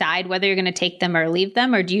of decide whether you're going to take them or leave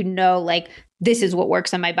them? Or do you know, like, this is what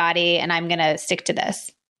works on my body and I'm going to stick to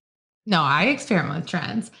this? No, I experiment with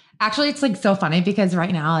trends. Actually, it's like so funny because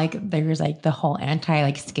right now, like there's like the whole anti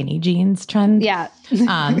like skinny jeans trend. Yeah.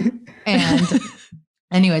 And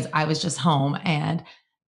anyways, I was just home and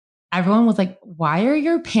everyone was like, why are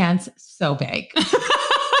your pants so big?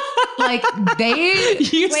 Like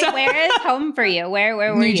Wait, where is home for you? Where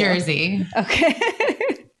were New you? Jersey. Okay.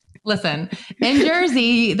 Listen, in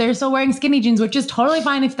Jersey, they're still wearing skinny jeans, which is totally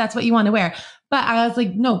fine if that's what you want to wear. But I was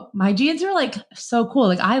like, no, my jeans are like so cool.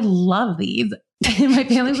 Like I love these. And my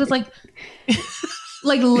family was like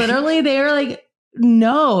literally they were like,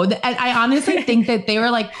 no. I honestly think that they were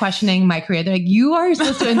like questioning my career. They're like, you are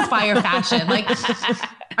supposed to inspire fashion. Like,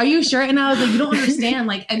 are you sure? And I was like, you don't understand.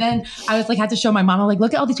 Like, and then I was like, had to show my mom, I'm like,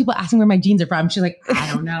 look at all these people asking where my jeans are from. She's like,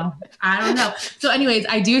 I don't know. So anyways,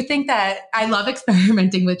 I do think that I love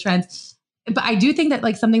experimenting with trends, but I do think that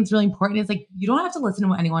like something's really important is like, you don't have to listen to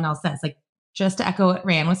what anyone else says. Like, just to echo what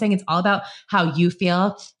Ryan was saying, it's all about how you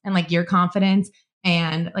feel and like your confidence.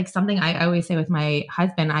 And like something I always say with my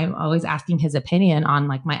husband, I'm always asking his opinion on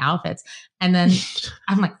like my outfits. And then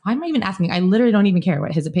I'm like, why am I even asking? I literally don't even care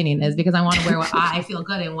what his opinion is because I want to wear what I feel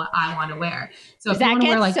good in, what I want to wear. So if Zach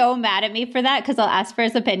gets wear, so mad at me for that because I'll ask for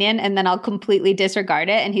his opinion and then I'll completely disregard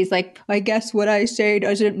it. And he's like, I guess what I say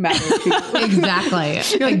doesn't matter to you. Exactly.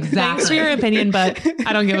 Like, thanks for your opinion, but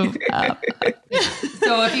I don't give a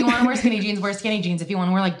So if you want to wear skinny jeans, wear skinny jeans. If you want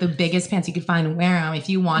to wear like the biggest pants you could find, wear them. If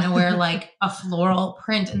you want to wear like a floral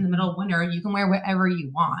print in the middle of winter, you can wear whatever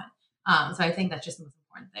you want. So I think that's just the most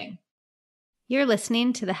important thing. You're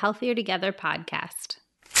listening to the Healthier Together podcast.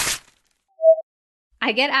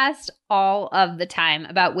 I get asked all of the time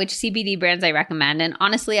about which CBD brands I recommend. And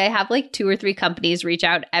honestly, I have like 2 or 3 companies reach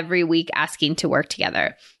out every week asking to work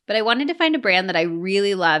together. But I wanted to find a brand that I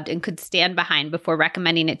really loved and could stand behind before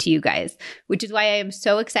recommending it to you guys, which is why I am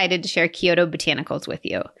so excited to share Kyoto Botanicals with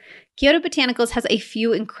you. Kyoto Botanicals has a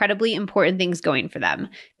few incredibly important things going for them.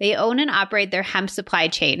 They own and operate their hemp supply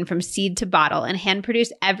chain from seed to bottle and hand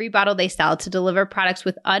produce every bottle they sell to deliver products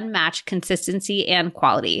with unmatched consistency and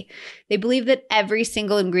quality. They believe that every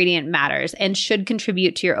single ingredient matters and should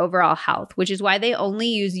contribute to your overall health, which is why they only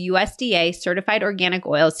use USDA certified organic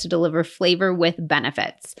oils to deliver flavor with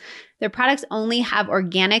benefits. Their products only have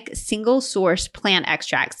organic, single-source plant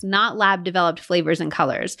extracts, not lab-developed flavors and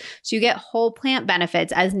colors, so you get whole plant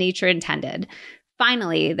benefits as nature intended.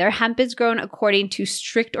 Finally, their hemp is grown according to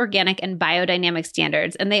strict organic and biodynamic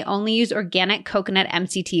standards, and they only use organic coconut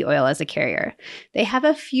MCT oil as a carrier. They have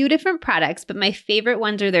a few different products, but my favorite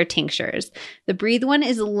ones are their tinctures. The Breathe one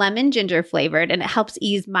is lemon ginger flavored, and it helps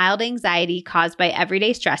ease mild anxiety caused by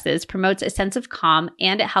everyday stresses, promotes a sense of calm,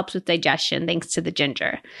 and it helps with digestion thanks to the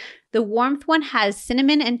ginger. The Warmth one has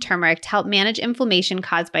cinnamon and turmeric to help manage inflammation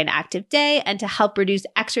caused by an active day and to help reduce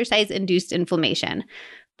exercise-induced inflammation.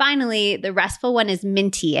 Finally, the Restful one is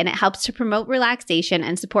minty, and it helps to promote relaxation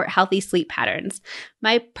and support healthy sleep patterns.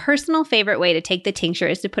 My personal favorite way to take the tincture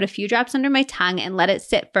is to put a few drops under my tongue and let it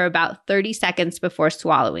sit for about 30 seconds before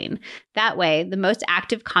swallowing. That way, the most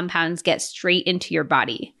active compounds get straight into your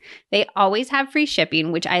body. They always have free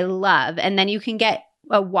shipping, which I love, and then you can get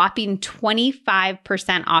a whopping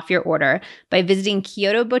 25% off your order by visiting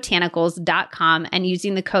KyotoBotanicals.com and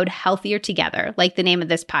using the code Healthier Together, like the name of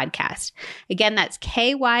this podcast. Again, that's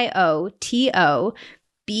KYOTOBOTANICALS,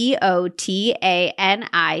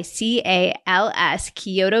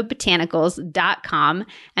 KyotoBotanicals.com,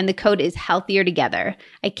 and the code is Healthier Together.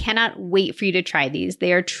 I cannot wait for you to try these.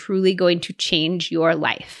 They are truly going to change your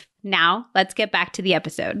life. Now, let's get back to the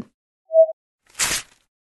episode.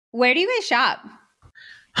 Where do you guys shop?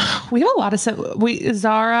 We have a lot of stuff.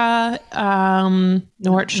 Zara,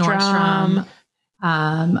 Nordstrom,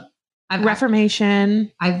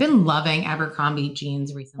 Reformation. I've been loving Abercrombie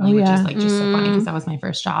jeans recently, which is like just so funny because that was my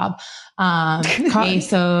first job.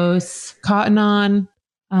 ASOS, Cotton On.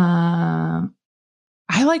 I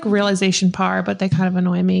like Realization Par, but they kind of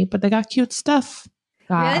annoy me. But they got cute stuff.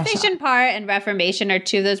 Realization Par and Reformation are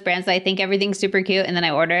 2 of those brands that I think everything's super cute, and then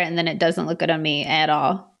I order it, and then it doesn't look good on me at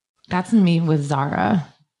all. That's me with Zara.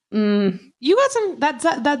 You got some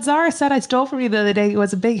that Zara set I stole from you the other day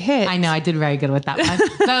was a big hit. I know I did very good with that one.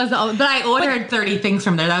 That was but I ordered 30 things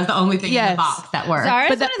from there. That was the only thing in the box that worked.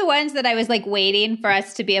 Zara's one of the ones that I was like waiting for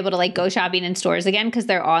us to be able to like go shopping in stores again because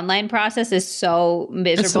their online process is so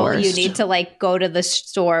miserable. You need to like go to the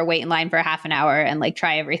store, wait in line for half an hour, and like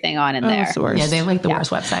try everything on in there. Yeah, they have like the worst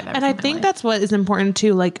website ever. And I think that's what is important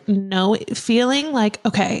too. Like feeling like,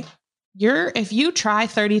 okay, if you try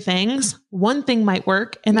 30 things, one thing might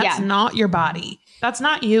work and that's not your body. That's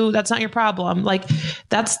not you. That's not your problem. Like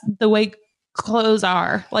that's the way clothes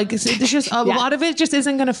are. Like it's just a lot of it just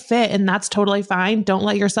isn't going to fit, and that's totally fine. Don't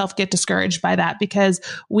let yourself get discouraged by that because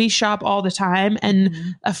we shop all the time and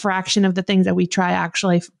a fraction of the things that we try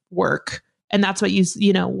actually work. And that's what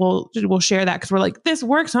we'll share that because we're like, this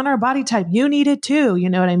works on our body type. You need it too. You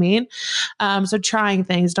know what I mean? So trying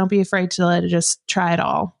things, don't be afraid to just try it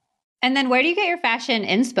all. And then where do you get your fashion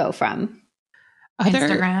inspo from?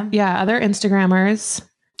 Instagram. Yeah, other Instagrammers.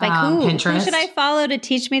 Like who should I follow to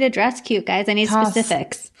teach me to dress cute, guys? I need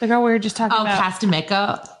specifics. The girl we were just talking about.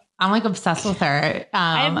 Castamico. I'm like obsessed with her.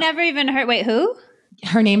 I've never even heard. Wait, who?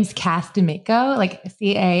 Her name's Castamico, like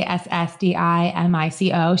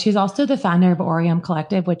CASSDIMICO. She's also the founder of Orium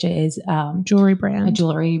Collective, which is jewelry brand. A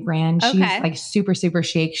jewelry brand. Okay. She's like super, super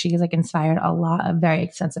chic. She's like inspired a lot of very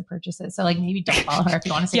expensive purchases. So like maybe don't follow her if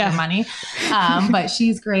you want to save your money. But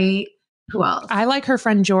she's great. Who else? I like her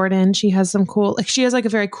friend Jordan. She has some cool, she has like a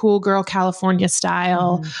very cool girl California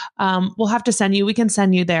style. We'll have to we can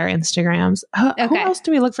send you their Instagrams. Who else do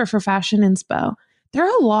we look for fashion inspo? There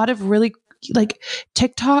are a lot of really like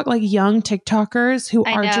TikTok, like young TikTokers who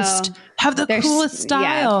just have the coolest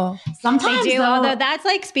style. Yeah. Sometimes they do. Although that's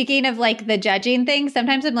like, speaking of like the judging thing,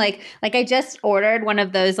 sometimes I'm like I just ordered one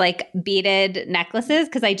of those like beaded necklaces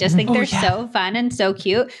because I just think they're so fun and so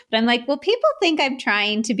cute. But I'm like, well, people think I'm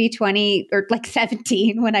trying to be 20 or like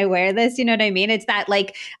 17 when I wear this. You know what I mean? It's that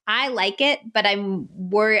like, I like it, but I'm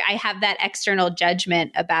worried I have that external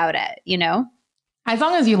judgment about it, you know? As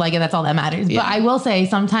long as you like it, that's all that matters. Yeah. But I will say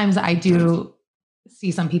sometimes I do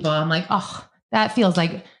see some people, I'm like, oh, that feels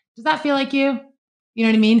like, does that feel like you? You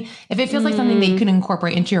know what I mean? If it feels like something that you can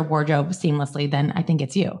incorporate into your wardrobe seamlessly, then I think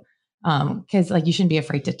it's you. Because like you shouldn't be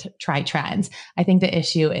afraid to try trends. I think the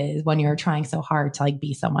issue is when you're trying so hard to like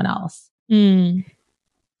be someone else.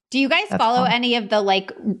 Do you guys follow any of the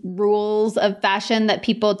like rules of fashion that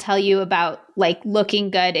people tell you about like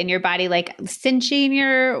looking good in your body, like cinching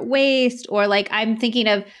your waist, or like I'm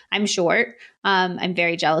short. I'm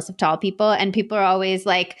very jealous of tall people, and people are always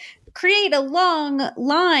like, create a long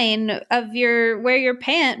line of where your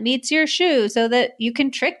pant meets your shoe so that you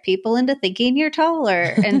can trick people into thinking you're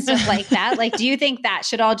taller and stuff like that. Like, do you think that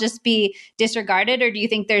should all just be disregarded, or do you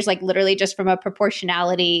think there's like literally just from a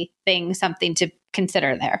proportionality thing, something to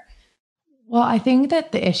consider there? Well, I think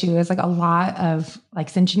that the issue is like a lot of like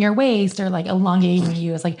cinching your waist or like elongating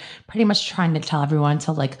you is like pretty much trying to tell everyone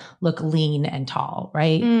to like look lean and tall.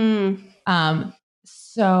 Right.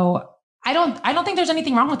 So I don't think there's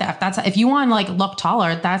anything wrong with that. If you want to like look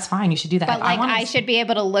taller, that's fine. You should do that. But like I should be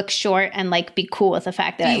able to look short and like be cool with the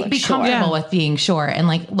fact that I look be short. Comfortable with being short and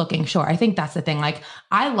like looking short. I think that's the thing. Like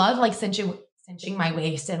I love like cinching my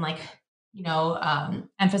waist and like, you know,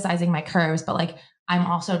 emphasizing my curves, but like I'm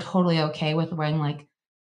also totally okay with wearing like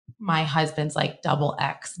my husband's like double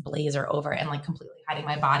X blazer over and like completely hiding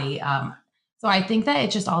my body. So I think that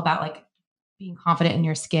it's just all about like being confident in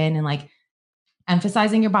your skin and like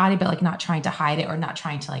emphasizing your body, but like not trying to hide it or not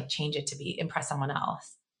trying to like change it to impress someone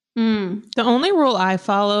else. The only rule I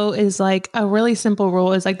follow is like a really simple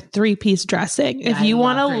rule is like 3-piece dressing. Yeah, if you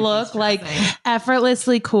want to look like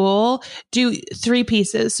effortlessly cool, do 3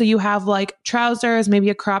 pieces. So you have like trousers, maybe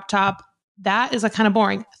a crop top. That is like kind of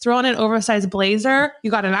boring. Throw on an oversized blazer, you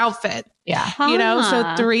got an outfit. Yeah. You know,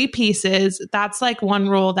 so 3 pieces. That's like one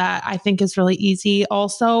rule that I think is really easy.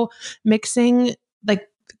 Also mixing like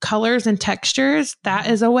colors and textures. That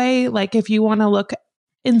is a way, like if you want to look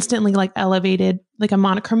instantly like elevated, like a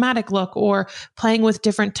monochromatic look, or playing with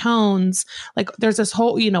different tones. Like there's this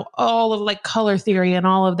whole, you know, all of like color theory and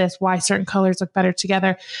all of this, why certain colors look better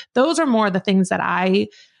together. Those are more the things that I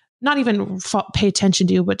not even pay attention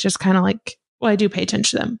to, but just kind of like, well, I do pay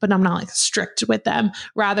attention to them, but I'm not like strict with them,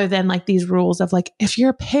 rather than like these rules of like, if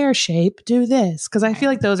you're a pear shape, do this. Cause I feel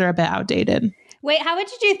like those are a bit outdated. Wait, how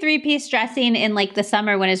would you do 3-piece dressing in like the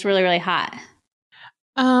summer when it's really, really hot?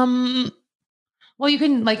 Well, you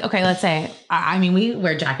can like, okay, let's say, I mean, we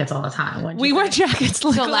wear jackets all the time. We wear jackets.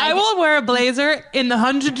 Like, I will wear a blazer in the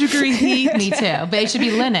 100-degree heat. Me too, but it should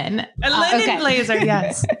be linen. A linen blazer,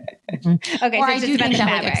 yes. Okay, or so I do think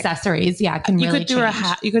that like accessories, can you really could do change. a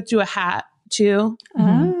hat. You could do a hat too.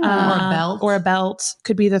 Oh. Or a belt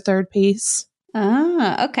could be the third piece.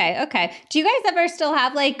 Oh, okay. Okay. Do you guys ever still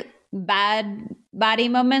have like bad body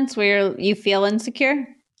moments where you feel insecure?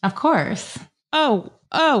 Of course. Oh,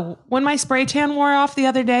 when my spray tan wore off the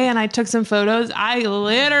other day and I took some photos, I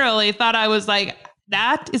literally thought I was like,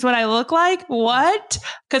 that is what I look like? What?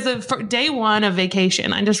 Because for day one of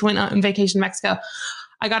vacation, I just went on vacation to Mexico.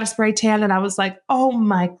 I got a spray tan and I was like, oh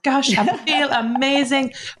my gosh, I feel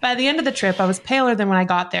amazing. By the end of the trip, I was paler than when I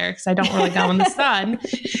got there because I don't really go in the sun.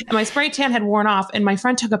 And my spray tan had worn off and my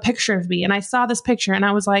friend took a picture of me and I saw this picture and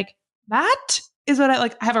I was like, that is what I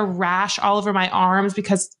like. I have a rash all over my arms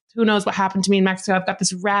because who knows what happened to me in Mexico. I've got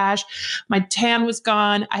this rash. My tan was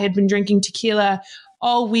gone. I had been drinking tequila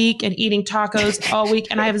all week and eating tacos all week.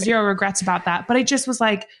 And I have zero regrets about that. But I just was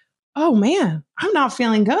like, oh man, I'm not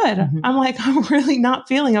feeling good. Mm-hmm. I'm like, I'm really not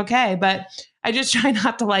feeling okay. But I just try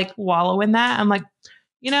not to like wallow in that. I'm like,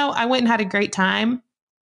 I went and had a great time.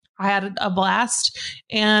 I had a blast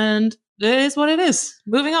and it is what it is.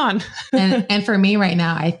 Moving on. and for me right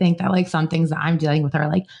now, I think that like some things that I'm dealing with are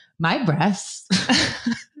like my breasts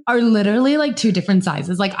are literally like two different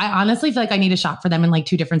sizes. Like I honestly feel like I need to shop for them in like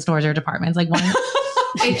two different stores or departments. Like one,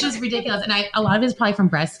 it's just ridiculous. And a lot of it is probably from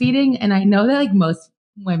breastfeeding. And I know that like most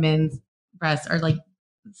women's breasts are like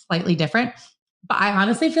slightly different, but I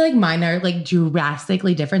honestly feel like mine are like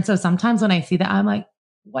drastically different. So sometimes when I see that, I'm like,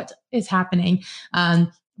 what is happening?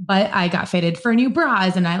 But I got fitted for new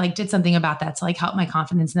bras and I like did something about that to like help my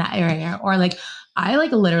confidence in that area. Or like, I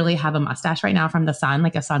like literally have a mustache right now from the sun,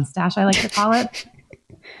 like a sun stash, I like to call it.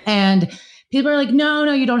 And people are like,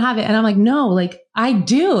 no, you don't have it. And I'm like, no, like I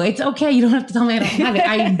do. It's okay. You don't have to tell me I don't have it.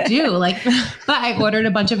 I do. Like, but I ordered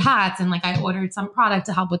a bunch of hats and like I ordered some product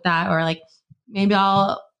to help with that. Or like, maybe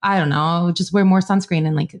I don't know, just wear more sunscreen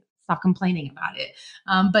and like stop complaining about it.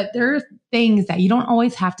 But there are things that you don't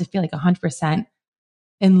always have to feel like 100%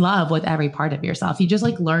 in love with every part of yourself. You just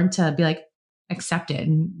like learn to be like, accept it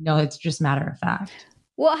and know it's just matter of fact.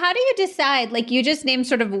 Well, how do you decide, like you just named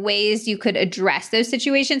sort of ways you could address those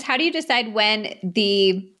situations. How do you decide when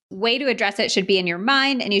the way to address it should be in your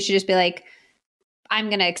mind and you should just be like, I'm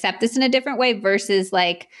going to accept this in a different way versus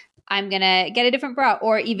like, I'm going to get a different bra,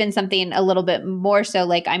 or even something a little bit more so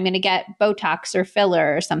like I'm going to get Botox or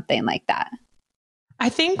filler or something like that? I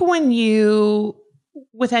think when you,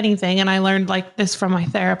 with anything, and I learned like this from my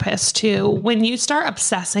therapist too, when you start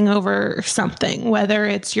obsessing over something, whether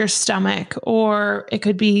it's your stomach or it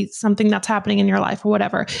could be something that's happening in your life or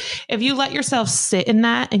whatever, if you let yourself sit in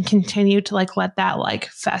that and continue to like let that like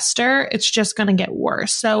fester, it's just going to get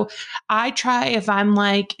worse. So I try, if I'm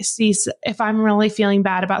like, if I'm really feeling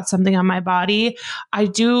bad about something on my body, I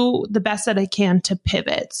do the best that I can to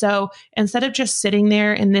pivot. So instead of just sitting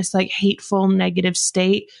there in this like hateful, negative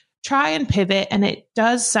state, try and pivot. And it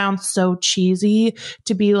does sound so cheesy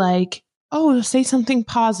to be like, oh, say something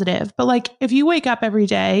positive. But like, if you wake up every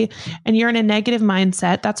day and you're in a negative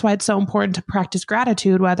mindset, that's why it's so important to practice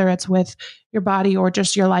gratitude, whether it's with your body or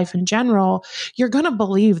just your life in general. You're going to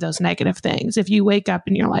believe those negative things. If you wake up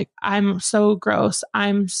and you're like, I'm so gross,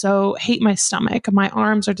 hate my stomach, my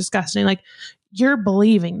arms are disgusting. Like, you're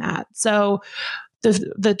believing that. So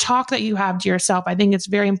the talk that you have to yourself, I think it's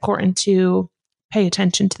very important to pay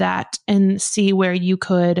attention to that and see where you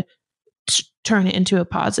could turn it into a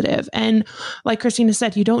positive. And like Christina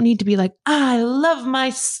said, you don't need to be like, I love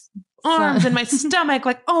my arms and my stomach.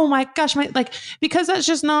 Like, oh my gosh, because that's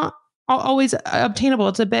just not always obtainable.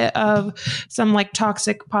 It's a bit of some like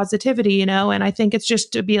toxic positivity, and I think it's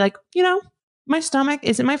just to be like, my stomach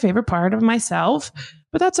isn't my favorite part of myself,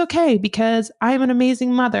 but that's okay because I'm an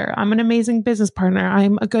amazing mother. I'm an amazing business partner.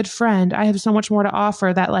 I'm a good friend. I have so much more to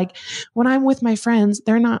offer that like when I'm with my friends,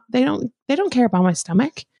 they don't care about my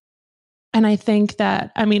stomach. And I think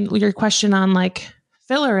that, your question on like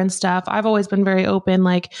filler and stuff, I've always been very open.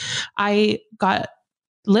 Like I got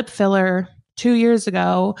lip filler 2 years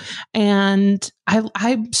ago and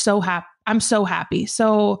I'm so happy. I'm so happy.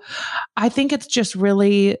 So I think it's just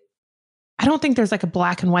really, I don't think there's like a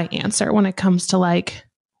black and white answer when it comes to like,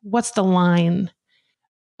 what's the line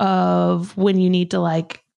of when you need to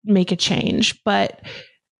like make a change, but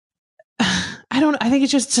I think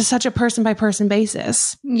it's just such a person by person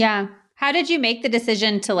basis. Yeah. How did you make the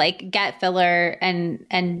decision to like get filler and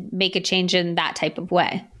make a change in that type of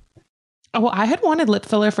way? Oh, I had wanted lip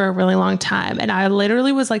filler for a really long time. And I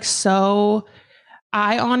literally was like,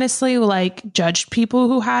 I honestly like judged people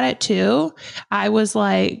who had it too. I was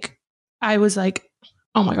like,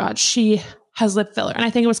 oh my God, she has lip filler. And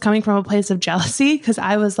I think it was coming from a place of jealousy because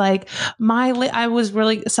I was like, I was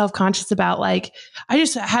really self-conscious about like, I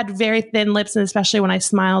just had very thin lips. And especially when I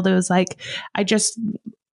smiled, it was like,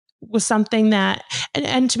 was something that,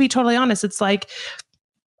 and to be totally honest, it's like,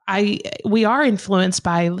 we are influenced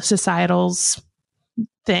by societal's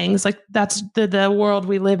things. Like that's the world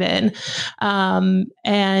we live in.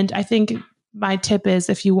 And I think my tip is,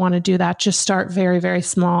 if you want to do that, just start very, very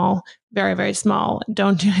small, very, very small.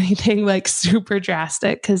 Don't do anything like super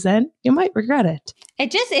drastic, because then you might regret it.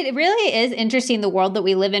 It really is interesting, the world that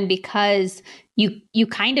we live in, because you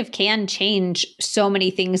kind of can change so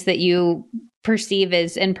many things that you perceive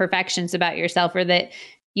as imperfections about yourself or that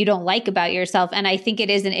you don't like about yourself. And I think it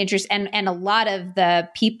is an interest, and a lot of the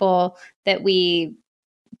people that we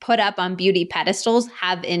put up on beauty pedestals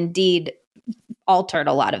have indeed altered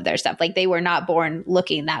a lot of their stuff. Like they were not born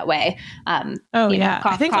looking that way. I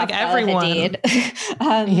think like everyone.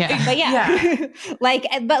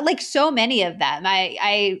 But like so many of them.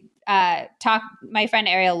 I my friend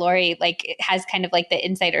Ariel Laurie like has kind of like the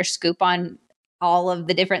insider scoop on all of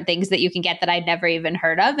the different things that you can get that I'd never even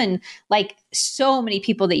heard of. And like so many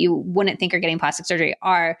people that you wouldn't think are getting plastic surgery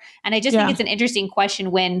are. And I just think it's an interesting question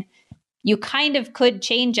when you kind of could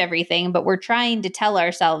change everything, but we're trying to tell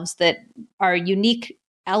ourselves that our unique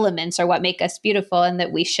elements are what make us beautiful and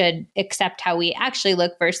that we should accept how we actually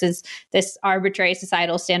look versus this arbitrary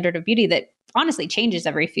societal standard of beauty that honestly changes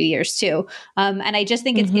every few years too. And I just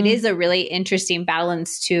think it is a really interesting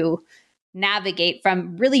balance to navigate,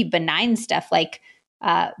 from really benign stuff like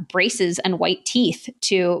braces and white teeth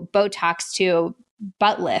to Botox to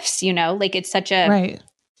butt lifts, like it's such a,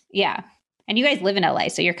 yeah. And you guys live in LA,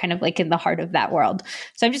 so you're kind of like in the heart of that world.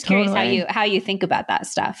 So I'm just curious how you think about that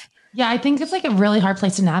stuff. Yeah, I think it's like a really hard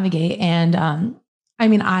place to navigate. And I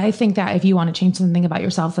mean, I think that if you want to change something about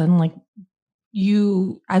yourself, then like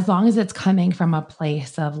as long as it's coming from a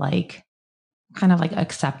place of like kind of like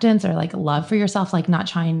acceptance or like love for yourself, like not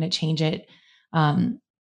trying to change it.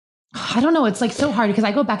 I don't know. It's like so hard because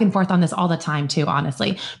I go back and forth on this all the time too,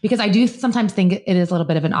 honestly, because I do sometimes think it is a little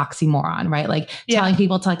bit of an oxymoron, right? Like telling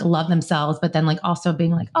people to like love themselves, but then like also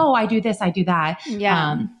being like, oh, I do this, I do that.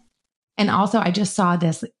 Yeah. And also I just saw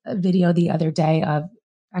this video the other day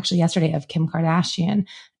yesterday of Kim Kardashian.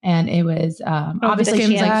 And it was obviously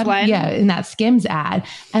she's like, in that Skims ad.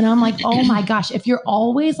 And I'm like, oh my gosh, if you're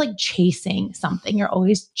always like chasing something, you're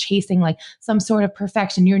always chasing like some sort of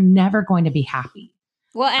perfection, you're never going to be happy.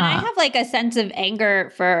 Well, and I have like a sense of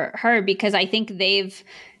anger for her because I think they've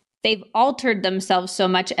altered themselves so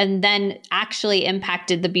much and then actually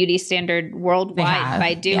impacted the beauty standard worldwide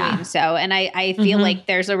by doing so. And I feel like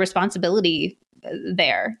there's a responsibility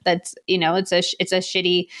there. That's, it's a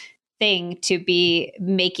shitty thing to be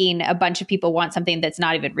making a bunch of people want something that's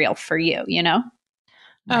not even real for you,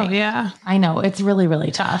 Oh yeah. I know. It's really,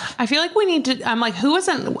 really tough. I feel like we need to, I'm like, who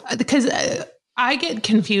isn't, because I get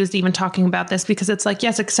confused even talking about this because it's like,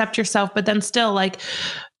 yes, accept yourself, but then still like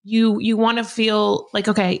you want to feel like,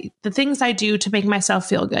 okay, the things I do to make myself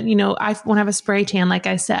feel good. I want to have a spray tan. Like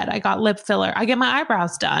I said, I got lip filler. I get my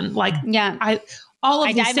eyebrows done. Like all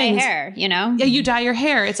of these things. I dye my hair, Yeah, you dye your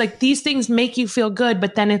hair. It's like these things make you feel good,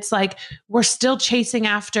 but then it's like we're still chasing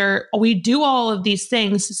after, we do all of these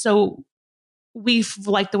things. So we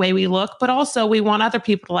like the way we look, but also we want other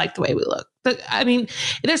people to like the way we look. But I mean,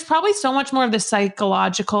 there's probably so much more of this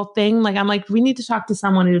psychological thing. Like, I'm like, we need to talk to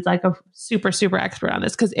someone who's like a super, super expert on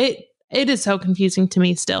this because it is so confusing to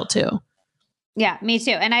me still too. Yeah, me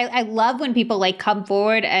too. And I love when people like come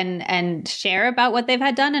forward and share about what they've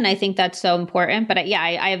had done. And I think that's so important. But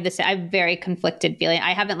I have very conflicted feeling.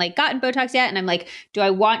 I haven't like gotten Botox yet. And I'm like, do I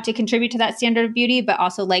want to contribute to that standard of beauty? But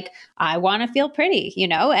also like, I want to feel pretty,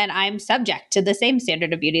 and I'm subject to the same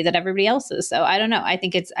standard of beauty that everybody else is. So I don't know. I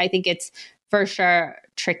think it's for sure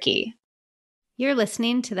tricky. You're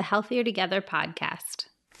listening to the Healthier Together podcast.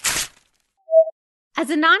 As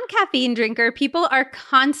a non-caffeine drinker, people are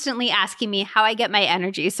constantly asking me how I get my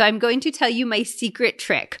energy. So I'm going to tell you my secret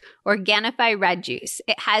trick, Organifi Red Juice.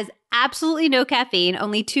 It has absolutely no caffeine,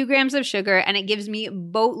 only 2 grams of sugar, and it gives me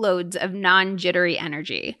boatloads of non-jittery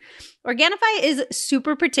energy. Organifi is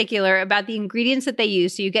super particular about the ingredients that they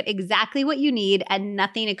use, so you get exactly what you need and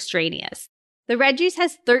nothing extraneous. The red juice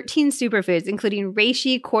has 13 superfoods, including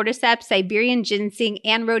reishi, cordyceps, Siberian ginseng,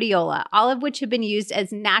 and rhodiola, all of which have been used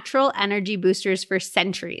as natural energy boosters for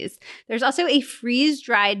centuries. There's also a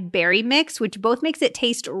freeze-dried berry mix, which both makes it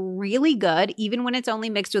taste really good, even when it's only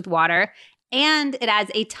mixed with water. And it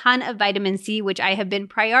adds a ton of vitamin C, which I have been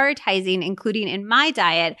prioritizing, including in my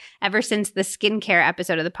diet ever since the skincare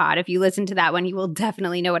episode of the pod. If you listen to that one, you will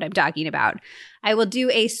definitely know what I'm talking about. I will do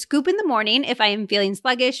a scoop in the morning if I am feeling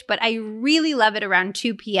sluggish, but I really love it around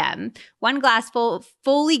 2 p.m. One glassful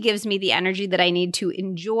fully gives me the energy that I need to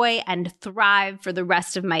enjoy and thrive for the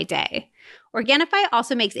rest of my day. Organifi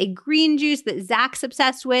also makes a green juice that Zach's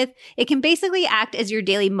obsessed with. It can basically act as your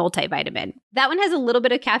daily multivitamin. That one has a little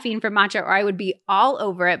bit of caffeine for matcha, or I would be all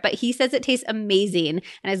over it, but he says it tastes amazing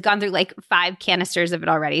and has gone through like 5 canisters of it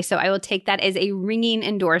already, so I will take that as a ringing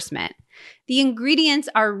endorsement. The ingredients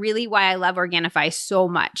are really why I love Organifi so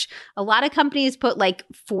much. A lot of companies put like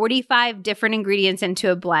 45 different ingredients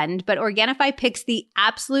into a blend, but Organifi picks the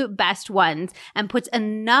absolute best ones and puts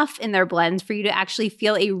enough in their blends for you to actually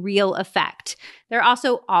feel a real effect. They're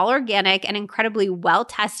also all organic and incredibly well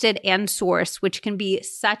tested and sourced, which can be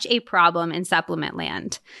such a problem in supplement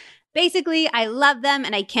land. Basically, I love them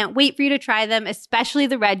and I can't wait for you to try them, especially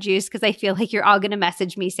the red juice, because I feel like you're all going to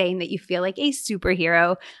message me saying that you feel like a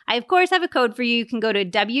superhero. I, of course, have a code for you. You can go to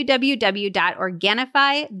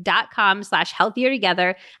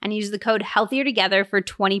www.organifi.com/healthiertogether and use the code healthiertogether for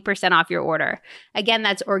 20% off your order. Again,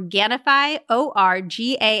 that's Organifi,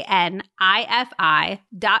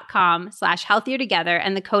 ORGANIFI.com/healthiertogether,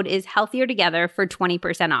 and the code is healthiertogether for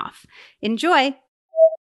 20% off. Enjoy!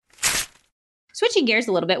 Switching gears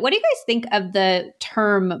a little bit, what do you guys think of the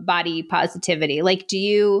term body positivity? Like,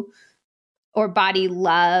 or body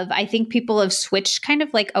love? I think people have switched kind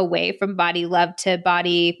of like away from body love to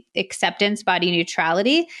body acceptance, body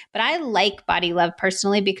neutrality. But I like body love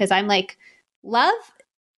personally because I'm like, love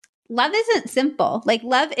isn't simple. Like,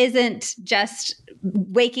 love isn't just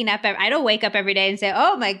waking up. I don't wake up every day and say,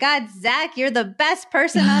 oh my God, Zach, you're the best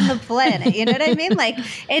person on the planet. You know what I mean? Like,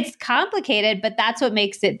 it's complicated, but that's what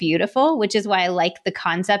makes it beautiful, which is why I like the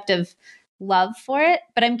concept of love for it.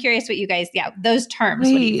 But I'm curious what you guys, those terms,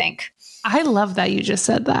 what do you think? I love that you just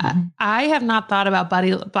said that. I have not thought about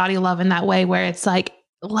body love in that way, where it's like,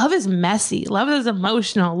 love is messy. Love is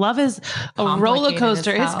emotional. Love is a roller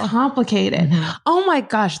coaster. It's complicated. Mm-hmm. Oh my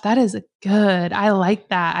gosh, that is good. I like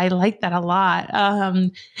that. I like that a lot.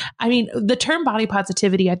 I mean, the term body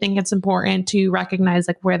positivity, I think it's important to recognize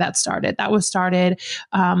like where that started. That was started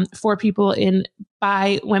for people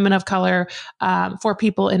by women of color, for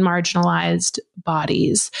people in marginalized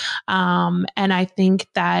bodies. And I think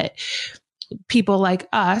that people like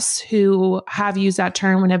us who have used that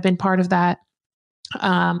term and have been part of that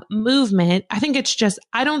movement, I think it's just,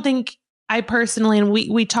 I don't think I personally, and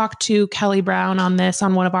we talked to Kelly Brown on this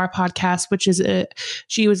on one of our podcasts, which is,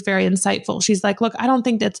 she was very insightful. She's like, look, I don't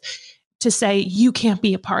think that's to say you can't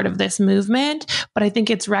be a part of this movement, but I think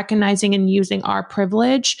it's recognizing and using our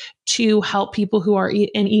privilege to help people who are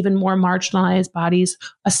in even more marginalized bodies,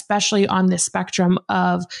 especially on this spectrum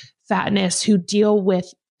of fatness, who deal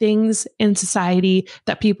with things in society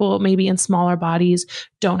that people maybe in smaller bodies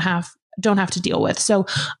don't have to deal with. So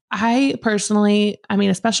I personally, I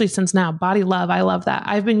mean, especially since now body love, I love that.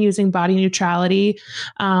 I've been using body neutrality.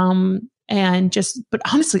 But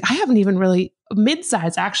honestly, I haven't even really,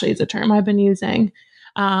 mid-size actually is a term I've been using,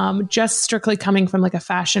 just strictly coming from like a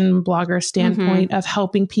fashion blogger standpoint of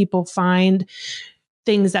helping people find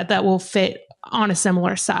things that will fit on a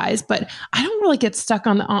similar size. But I don't really get stuck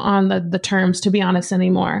on the terms, to be honest,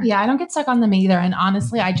 anymore. Yeah, I don't get stuck on them either. And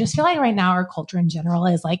honestly, I just feel like right now our culture in general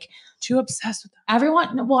is like too obsessed with them.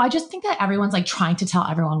 Everyone. Well, I just think that everyone's like trying to tell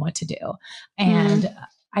everyone what to do. And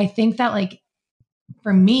I think that like,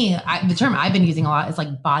 for me, the term I've been using a lot is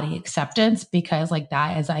like body acceptance, because like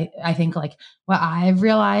that is, I think like what I've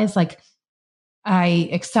realized, like I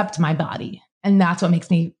accept my body and that's what makes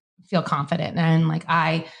me feel confident. And like,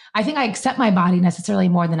 I think I accept my body necessarily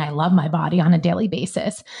more than I love my body on a daily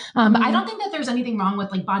basis. But I don't think that there's anything wrong with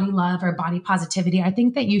like body love or body positivity. I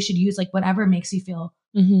think that you should use like whatever makes you feel,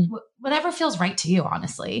 whatever feels right to you,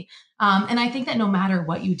 honestly. And I think that no matter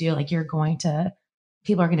what you do, like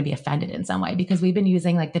people are going to be offended in some way, because we've been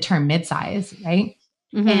using like the term mid-size, right?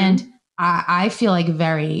 And I feel like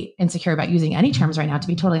very insecure about using any terms right now, to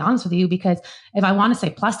be totally honest with you, because if I want to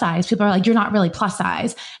say plus size, people are like, you're not really plus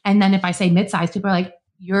size. And then if I say mid-size, people are like,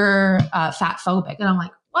 you're fat phobic. And I'm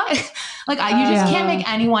like, what? Like you just can't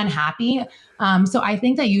make anyone happy. So I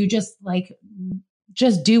think that you just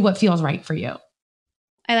do what feels right for you.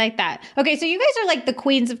 I like that. Okay, so you guys are like the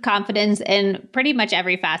queens of confidence in pretty much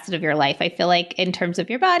every facet of your life. I feel like in terms of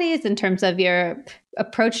your bodies, in terms of your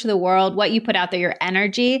approach to the world, what you put out there, your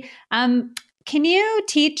energy. Can you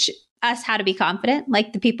teach us how to be confident,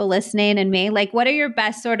 like the people listening and me? Like, what are your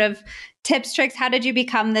best sort of tips, tricks? How did you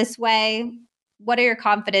become this way? What are your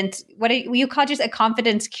confidence? You call just a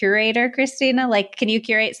confidence curator, Christina? Like, can you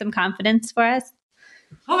curate some confidence for us?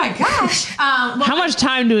 Oh my gosh. How much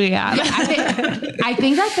time do we have? I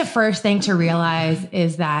think that the first thing to realize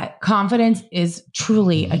is that confidence is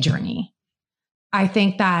truly a journey. I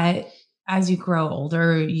think that as you grow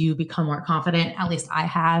older, you become more confident. At least I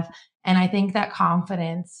have. And I think that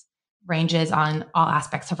confidence ranges on all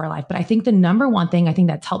aspects of our life. But I think the number one thing I think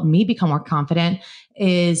that's helped me become more confident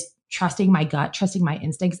is trusting my gut, trusting my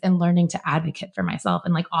instincts, and learning to advocate for myself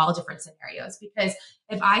in like all different scenarios. Because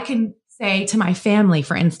if I can say to my family,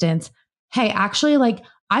 for instance, hey, actually, like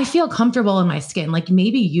I feel comfortable in my skin. Like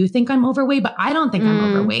maybe you think I'm overweight, but I don't think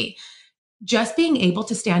I'm overweight. Just being able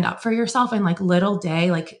to stand up for yourself in like little day,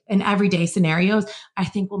 like in everyday scenarios, I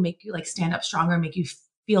think will make you like stand up stronger, make you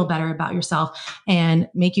feel better about yourself, and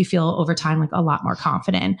make you feel over time like a lot more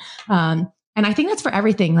confident. And I think that's for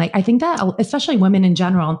everything. Like I think that especially women in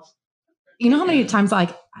general, you know how many times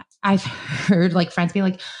like I've heard like friends be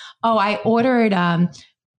like, oh, I ordered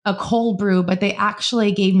a cold brew, but they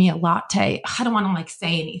actually gave me a latte. I don't want to like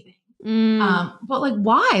say anything. But like,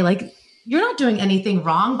 why? Like, you're not doing anything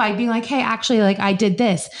wrong by being like, hey, actually, like I did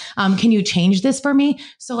this. Can you change this for me?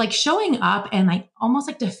 So like showing up and like almost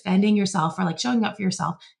like defending yourself or like showing up for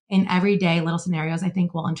yourself in everyday little scenarios, I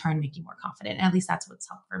think will in turn make you more confident. At least that's what's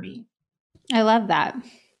helped for me. I love that.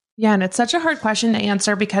 Yeah. And it's such a hard question to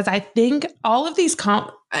answer because I think all of these,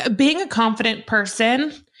 being a confident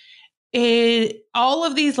person, all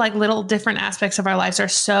of these like little different aspects of our lives are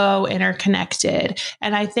so interconnected.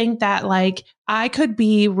 And I think that like I could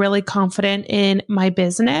be really confident in my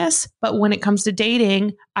business, but when it comes to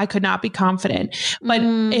dating, I could not be confident.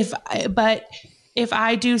 But if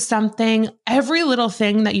I do something, every little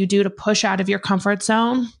thing that you do to push out of your comfort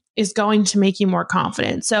zone is going to make you more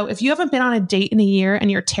confident. So if you haven't been on a date in a year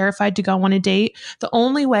and you're terrified to go on a date, the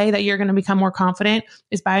only way that you're going to become more confident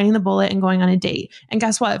is biting the bullet and going on a date. And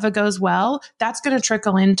guess what? If it goes well, that's going to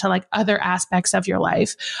trickle into like other aspects of your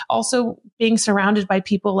life. Also being surrounded by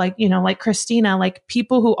people like, you know, like Christina, like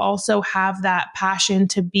people who also have that passion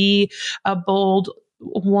to be a bold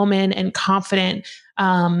woman and confident,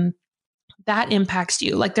 that impacts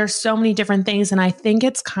you. Like there's so many different things. And I think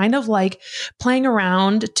it's kind of like playing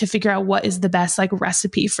around to figure out what is the best like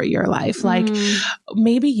recipe for your life. Like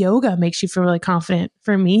maybe yoga makes you feel really confident.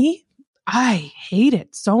 For me, I hate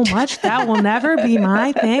it so much. That will never be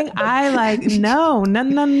my thing. I like, no.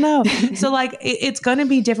 So like, it's going to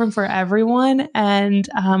be different for everyone. And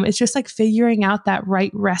it's just like figuring out that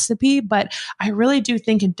right recipe. But I really do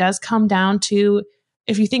think it does come down to,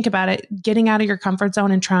 if you think about it, getting out of your comfort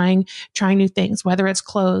zone and trying new things, whether it's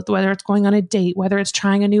clothes, whether it's going on a date, whether it's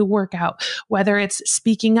trying a new workout, whether it's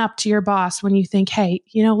speaking up to your boss when you think, hey,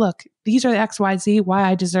 you know, look, these are the XYZ, why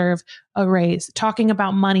I deserve a raise, talking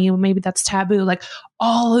about money, maybe that's taboo. Like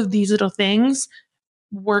all of these little things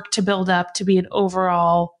work to build up to be an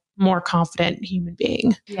overall more confident human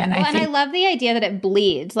being. Yeah. And I love the idea that it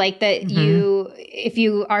bleeds, like that if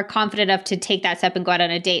you are confident enough to take that step and go out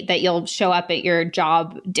on a date, that you'll show up at your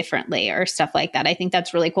job differently or stuff like that. I think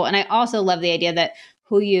that's really cool. And I also love the idea that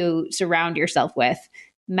who you surround yourself with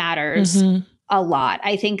matters a lot.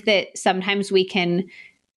 I think that sometimes we can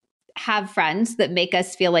have friends that make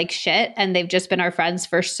us feel like shit and they've just been our friends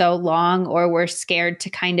for so long, or we're scared to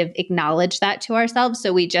kind of acknowledge that to ourselves.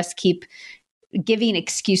 So we just keep giving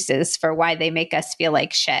excuses for why they make us feel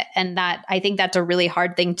like shit. And that, I think that's a really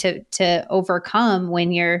hard thing to overcome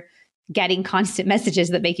when you're getting constant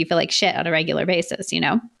messages that make you feel like shit on a regular basis, you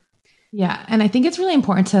know? Yeah. And I think it's really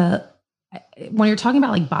important to, when you're talking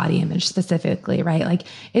about like body image specifically, right? Like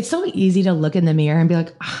it's so easy to look in the mirror and be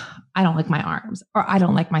like, I don't like my arms or I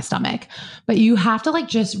don't like my stomach, but you have to like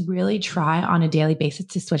just really try on a daily basis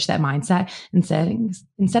to switch that mindset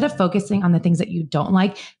instead of focusing on the things that you don't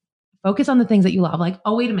like. Focus on the things that you love. Like,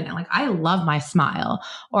 oh, wait a minute. Like, I love my smile,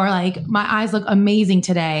 or like my eyes look amazing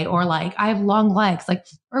today, or like I have long legs, like,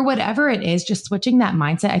 or whatever it is. Just switching that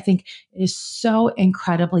mindset, I think, is so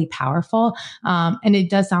incredibly powerful. And it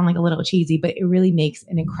does sound like a little cheesy, but it really makes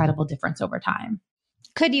an incredible difference over time.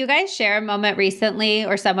 Could you guys share a moment recently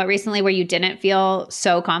or somewhat recently where you didn't feel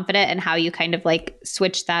so confident and how you kind of like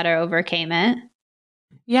switched that or overcame it?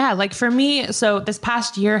 Yeah, like for me, so this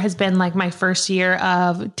past year has been like my first year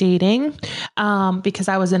of dating because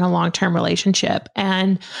I was in a long-term relationship,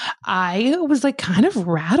 and I was like kind of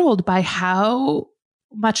rattled by how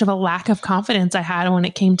much of a lack of confidence I had when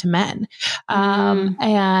it came to men.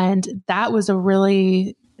 And that was a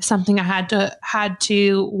really something I had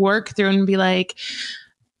to work through and be like,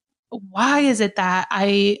 why is it that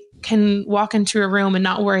I can walk into a room and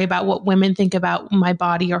not worry about what women think about my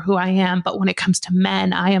body or who I am, but when it comes to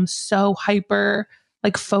men, I am so hyper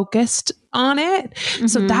like focused on it.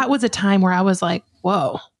 So that was a time where I was like,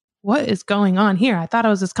 whoa, what is going on here? I thought I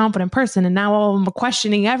was this confident person, and now I'm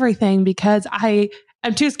questioning everything because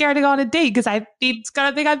I'm too scared to go on a date because he's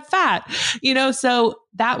gonna think I'm fat, So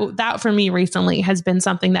that for me recently has been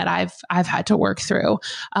something that I've had to work through.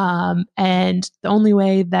 And the only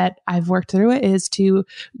way that I've worked through it is to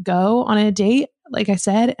go on a date, like I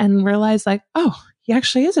said, and realize like, oh, he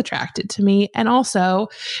actually is attracted to me. And also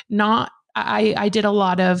I did a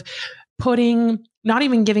lot of not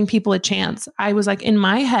even giving people a chance. I was like in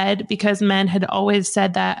my head, because men had always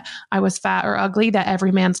said that I was fat or ugly, that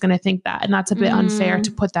every man's going to think that. And that's a bit unfair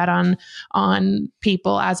to put that on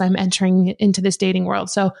people as I'm entering into this dating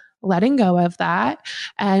world. So letting go of that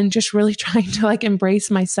and just really trying to like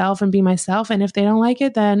embrace myself and be myself. And if they don't like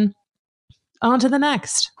it, then on to the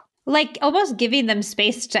next. Like almost giving them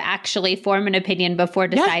space to actually form an opinion before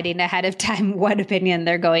deciding ahead of time what opinion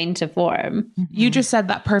they're going to form. You just said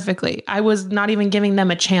that perfectly. I was not even giving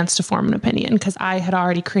them a chance to form an opinion because I had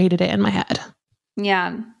already created it in my head.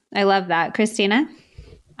 Yeah, I love that. Christina?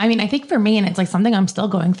 I mean, I think for me, and it's like something I'm still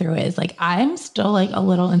going through, is like, I'm still like a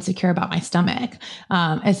little insecure about my stomach,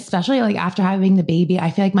 especially like after having the baby.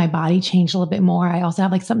 I feel like my body changed a little bit more. I also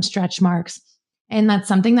have like some stretch marks. And that's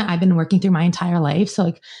something that I've been working through my entire life. So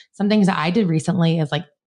like some things that I did recently is like,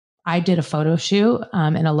 I did a photo shoot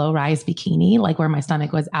in a low rise bikini, like where my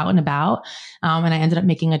stomach was out and about. And I ended up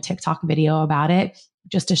making a TikTok video about it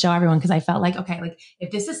just to show everyone. Cause I felt like, okay, like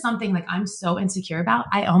if this is something like I'm so insecure about,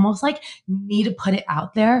 I almost like need to put it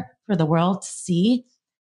out there for the world to see.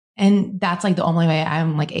 And that's like the only way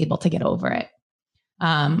I'm like able to get over it.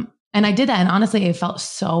 And I did that. And honestly, it felt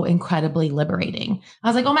so incredibly liberating. I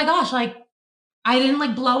was like, oh my gosh, like, I didn't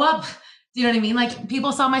like blow up. Do you know what I mean? Like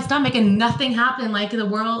people saw my stomach and nothing happened. Like the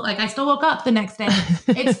world, like I still woke up the next day.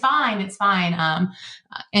 It's fine. It's fine.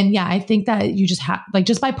 And yeah, I think that you just have like,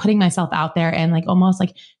 just by putting myself out there and like almost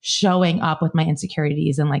like showing up with my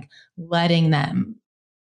insecurities and like letting them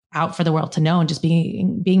out for the world to know and just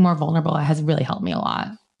being more vulnerable has really helped me a lot.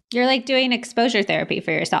 You're like doing exposure therapy for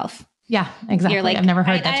yourself. Yeah, exactly. Like, I've never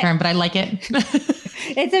heard that term, but I like it.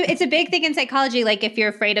 It's a big thing in psychology. Like if you're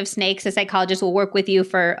afraid of snakes, a psychologist will work with you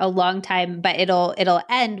for a long time, but it'll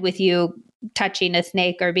end with you touching a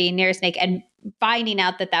snake or being near a snake and finding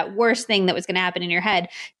out that worst thing that was going to happen in your head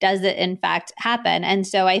does it in fact happen. And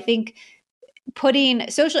so I think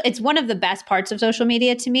it's one of the best parts of social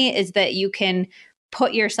media to me is that you can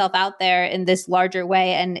put yourself out there in this larger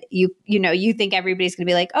way. And you think everybody's going to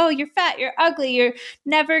be like, oh, you're fat, you're ugly, you're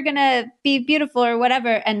never going to be beautiful or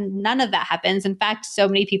whatever. And none of that happens. In fact, so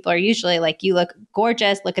many people are usually like, you look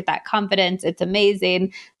gorgeous, look at that confidence. It's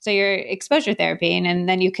amazing. So you're exposure therapy. And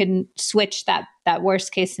then you can switch that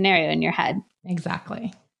worst case scenario in your head.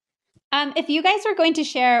 Exactly. If you guys are going to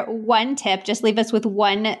share one tip, just leave us with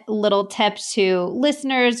one little tip to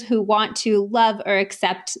listeners who want to love or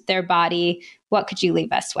accept their body. What could you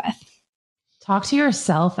leave us with? Talk to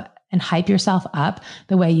yourself and hype yourself up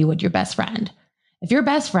the way you would your best friend. If your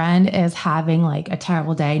best friend is having like a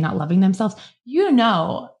terrible day, not loving themselves,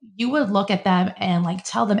 you would look at them and like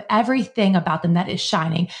tell them everything about them that is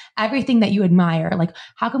shining, everything that you admire. Like,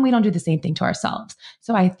 how come we don't do the same thing to ourselves?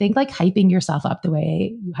 So I think like hyping yourself up the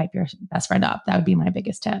way you hype your best friend up, that would be my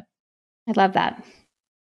biggest tip. I love that.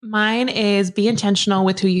 Mine is be intentional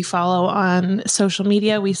with who you follow on social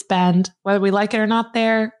media. We spend, whether we like it or not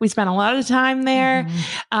there, we spend a lot of time there.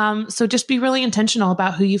 Mm-hmm. So just be really intentional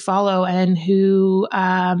about who you follow and who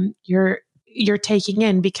you're taking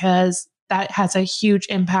in, because that has a huge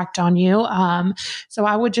impact on you. So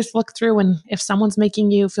I would just look through, and if someone's making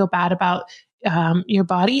you feel bad about your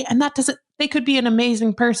body, and they could be an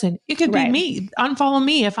amazing person. It could be me. Unfollow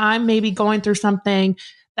me if I'm maybe going through something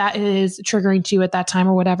that is triggering to you at that time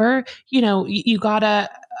or whatever. You gotta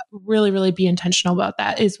really, really be intentional about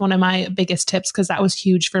that is one of my biggest tips, because that was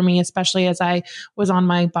huge for me, especially as I was on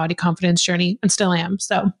my body confidence journey and still am.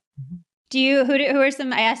 So who are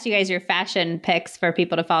some, I asked you guys your fashion picks for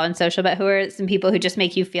people to follow on social, but who are some people who just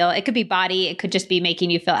make you feel, it could be body, it could just be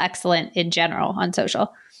making you feel excellent in general on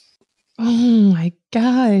social? Oh my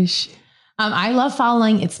gosh. I love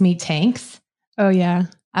following It's Me Tanks. Oh yeah.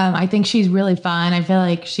 I think she's really fun. I feel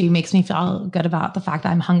like she makes me feel good about the fact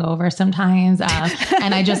that I'm hungover sometimes.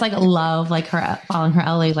 And I just like love like her following her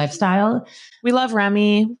LA lifestyle. We love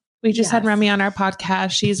Remy. We just had Remy on our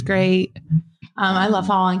podcast. She's great. I love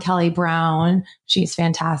following Kelly Brown. She's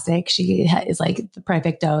fantastic. She is like the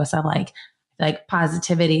perfect dose of like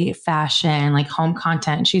positivity, fashion, like home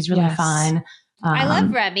content. She's really fun. I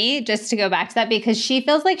love Remy, just to go back to that, because she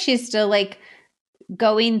feels like she's still like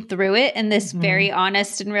going through it in this very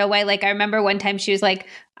honest and real way. Like I remember one time she was like,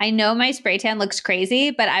 I know my spray tan looks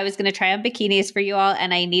crazy, but I was going to try on bikinis for you all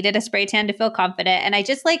and I needed a spray tan to feel confident. And I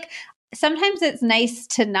just like, sometimes it's nice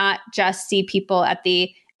to not just see people at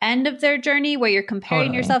the end of their journey where you're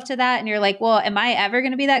comparing yourself to that and you're like, well, am I ever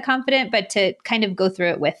going to be that confident? But to kind of go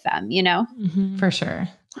through it with them, you know? For sure.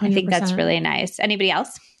 100%. I think that's really nice. Anybody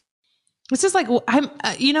else? It's just like, I'm,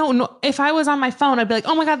 if I was on my phone, I'd be like,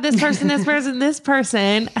 oh my God, this person, this person, this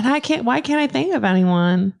person. And why can't I think of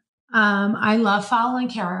anyone? I love following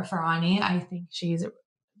Cara Ferrani. I think she's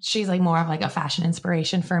like more of like a fashion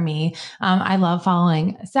inspiration for me. I love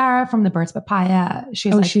following Sarah from the Birds Papaya.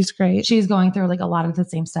 She's great. She's going through like a lot of the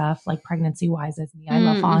same stuff, like pregnancy wise as me. I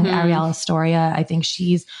love following Ariel Astoria. I think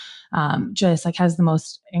she's just like has the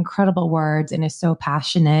most incredible words and is so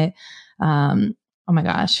passionate. Oh my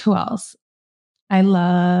gosh, who else? I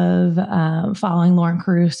love following Lauren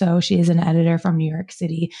Caruso. She is an editor from New York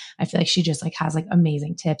City. I feel like she just like has like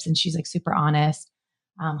amazing tips and she's like super honest.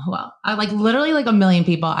 Who else? I like literally like a million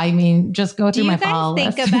people. I mean, just go through my follow list. Do you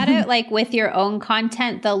guys think about it like with your own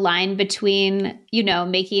content, the line between,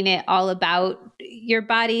 making it all about your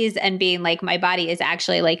bodies and being like, my body is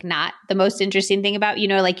actually like not the most interesting thing about,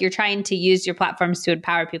 like you're trying to use your platforms to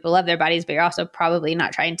empower people to love their bodies, but you're also probably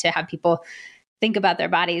not trying to have people think about their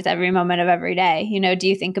bodies every moment of every day. Do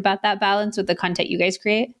you think about that balance with the content you guys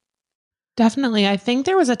create? Definitely. I think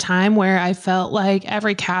there was a time where I felt like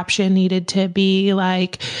every caption needed to be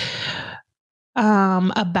like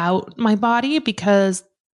about my body because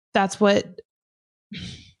that's what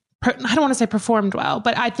I don't want to say performed well,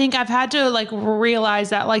 but I think I've had to like realize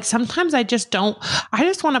that like sometimes I just want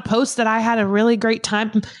to post that I had a really great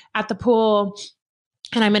time at the pool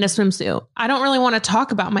and I'm in a swimsuit. I don't really want to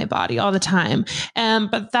talk about my body all the time.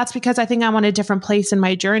 But that's because I think I'm on a different place in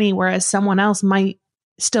my journey, whereas someone else might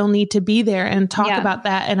still need to be there and talk about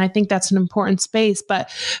that. And I think that's an important space.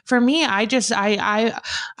 But for me, I'm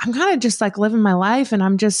kind of just like living my life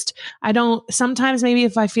and sometimes maybe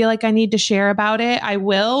if I feel like I need to share about it, I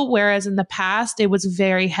will. Whereas in the past, it was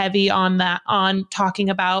very heavy on talking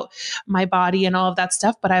about my body and all of that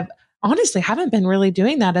stuff. But I've honestly haven't been really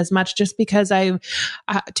doing that as much just because to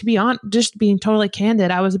be honest, just being totally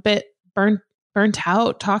candid, I was a bit burnt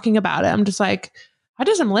out talking about it. I'm just like, I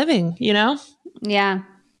just am living, Yeah.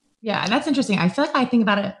 Yeah. That's interesting. I feel like I think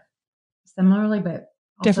about it similarly, but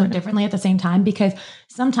also differently at the same time, because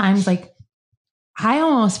sometimes like, I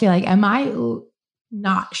almost feel like, am I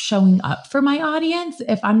not showing up for my audience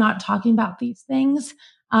if I'm not talking about these things?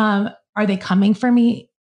 Are they coming for me?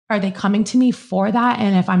 Are they coming to me for that?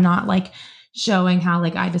 And if I'm not like showing how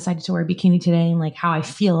like I decided to wear a bikini today and like how I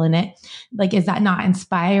feel in it, like, is that not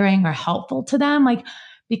inspiring or helpful to them? Like,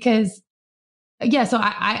 because so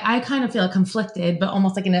I kind of feel conflicted, but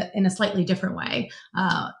almost like in a slightly different way.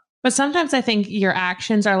 But sometimes I think your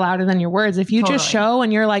actions are louder than your words. If you just show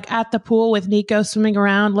and you're like at the pool with Nico swimming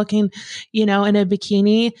around looking, in a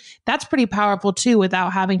bikini, that's pretty powerful too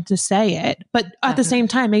without having to say it. But at the same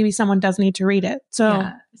time, maybe someone does need to read it. So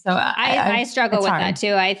I struggle with that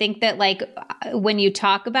too. I think that like when you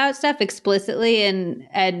talk about stuff explicitly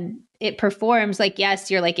and it performs like, yes,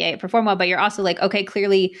 you're like, yeah, it performed well, but you're also like, okay,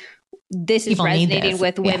 clearly this is resonating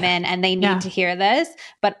with women and they need to hear this.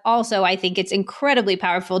 But also I think it's incredibly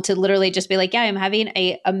powerful to literally just be like, yeah, I'm having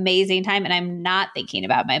an amazing time and I'm not thinking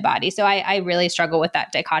about my body. So I really struggle with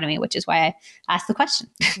that dichotomy, which is why I asked the question.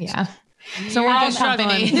 Yeah. So we're all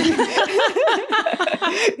struggling.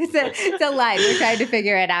 It's a line. We're trying to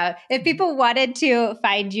figure it out. If people wanted to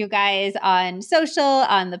find you guys on social,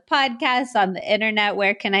 on the podcast, on the internet,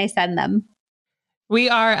 where can I send them? We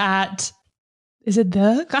are at... Is it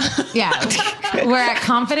the? Yeah. We're at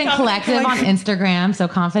Confident Collective on Instagram. So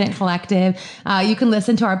Confident Collective. You can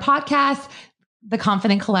listen to our podcast, The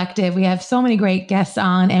Confident Collective. We have so many great guests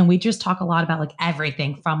on and we just talk a lot about like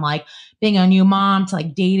everything from like being a new mom to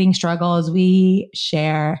like dating struggles. We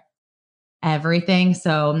share everything.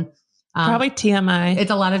 So probably TMI.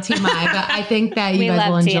 It's a lot of TMI, but I think that you guys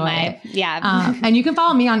will enjoy TMI. it. Yeah. And you can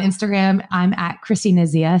follow me on Instagram. I'm at Christina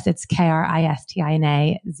Zias. It's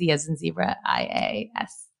Kristina, Z as in zebra, IAS.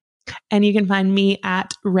 And you can find me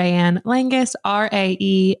at Rayanne Langas,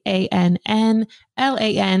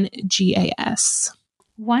 RAEANNLANGAS.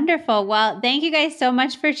 Wonderful. Well, thank you guys so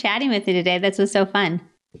much for chatting with me today. This was so fun.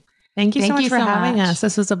 Thank you so much for having us.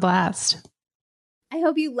 This was a blast. I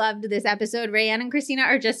hope you loved this episode. Rayanne and Christina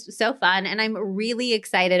are just so fun, and I'm really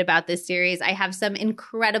excited about this series. I have some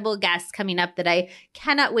incredible guests coming up that I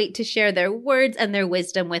cannot wait to share their words and their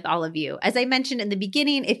wisdom with all of you. As I mentioned in the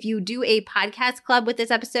beginning, if you do a podcast club with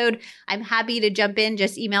this episode, I'm happy to jump in.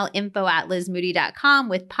 Just email info@lizmoody.com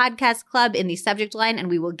with podcast club in the subject line, and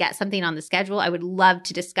we will get something on the schedule. I would love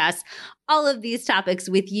to discuss all of these topics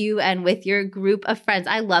with you and with your group of friends.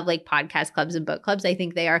 I love like podcast clubs and book clubs. I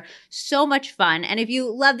think they are so much fun. And if you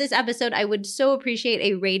love this episode, I would so appreciate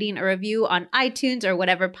a rating or review on iTunes or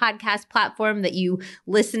whatever podcast platform that you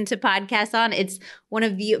listen to podcasts on. It's one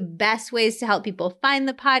of the best ways to help people find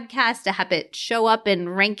the podcast, to have it show up in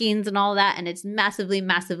rankings and all that. And it's massively,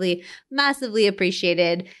 massively, massively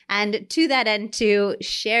appreciated. And to that end, too,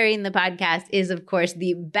 sharing the podcast is, of course,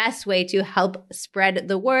 the best way to help spread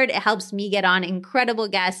the word. It helps me get on incredible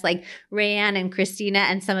guests like Rayanne and Christina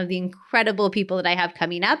and some of the incredible people that I have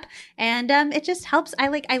coming up. And it just helps.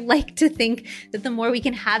 I like to think that the more we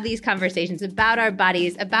can have these conversations about our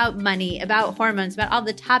bodies, about money, about hormones, about all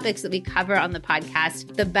the topics that we cover on the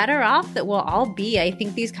podcast, the better off that we'll all be. I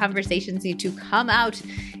think these conversations need to come out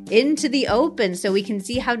into the open so we can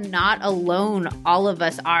see how not alone all of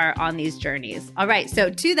us are on these journeys. All right.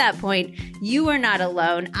 So to that point, you are not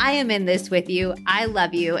alone. I am in this with you. I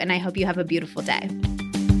love you. And I hope you have a beautiful day.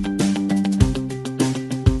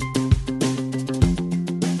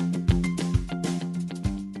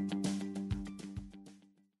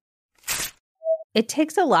 It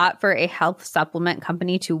takes a lot for a health supplement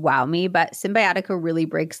company to wow me, but Symbiotica really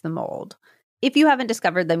breaks the mold. If you haven't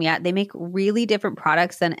discovered them yet, they make really different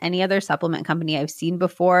products than any other supplement company I've seen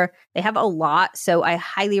before. They have a lot, so I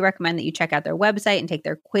highly recommend that you check out their website and take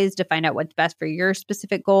their quiz to find out what's best for your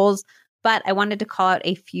specific goals. But I wanted to call out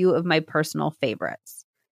a few of my personal favorites.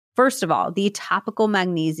 First of all, the topical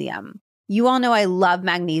magnesium. You all know I love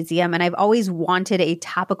magnesium, and I've always wanted a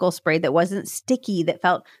topical spray that wasn't sticky, that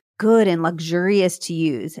felt good and luxurious to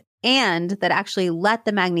use, and that actually let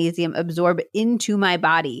the magnesium absorb into my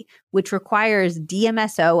body, which requires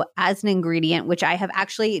DMSO as an ingredient, which I have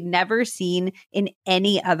actually never seen in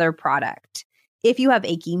any other product. If you have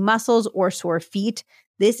achy muscles or sore feet,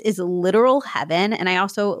 this is literal heaven, and I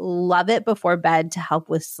also love it before bed to help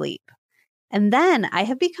with sleep. And then I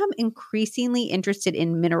have become increasingly interested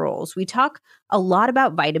in minerals. We talk a lot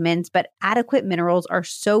about vitamins, but adequate minerals are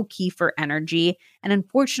so key for energy. And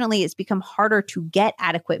unfortunately, it's become harder to get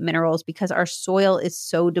adequate minerals because our soil is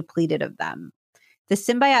so depleted of them. The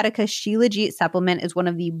Symbiotica Shilajit supplement is one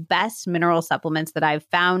of the best mineral supplements that I've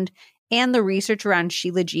found. And the research around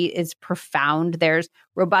Shilajit is profound. There's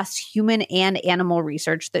robust human and animal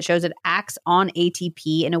research that shows it acts on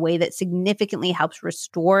ATP in a way that significantly helps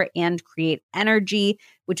restore and create energy,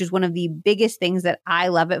 which is one of the biggest things that I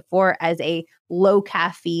love it for as a low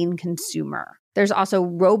caffeine consumer. There's also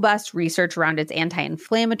robust research around its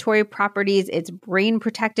anti-inflammatory properties, its brain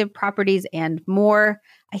protective properties, and more.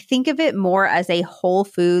 I think of it more as a whole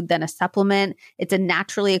food than a supplement. It's a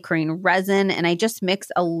naturally occurring resin, and I just mix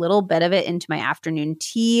a little bit of it into my afternoon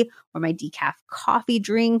tea or my decaf coffee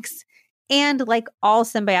drinks. And like all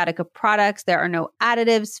Symbiotica products, there are no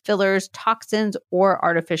additives, fillers, toxins, or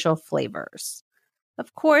artificial flavors.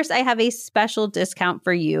 Of course, I have a special discount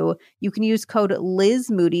for you. You can use code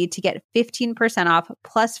LizMoody to get 15% off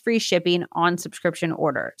plus free shipping on subscription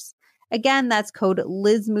orders. Again, that's code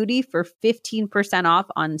LizMoody for 15% off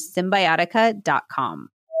on Symbiotica.com.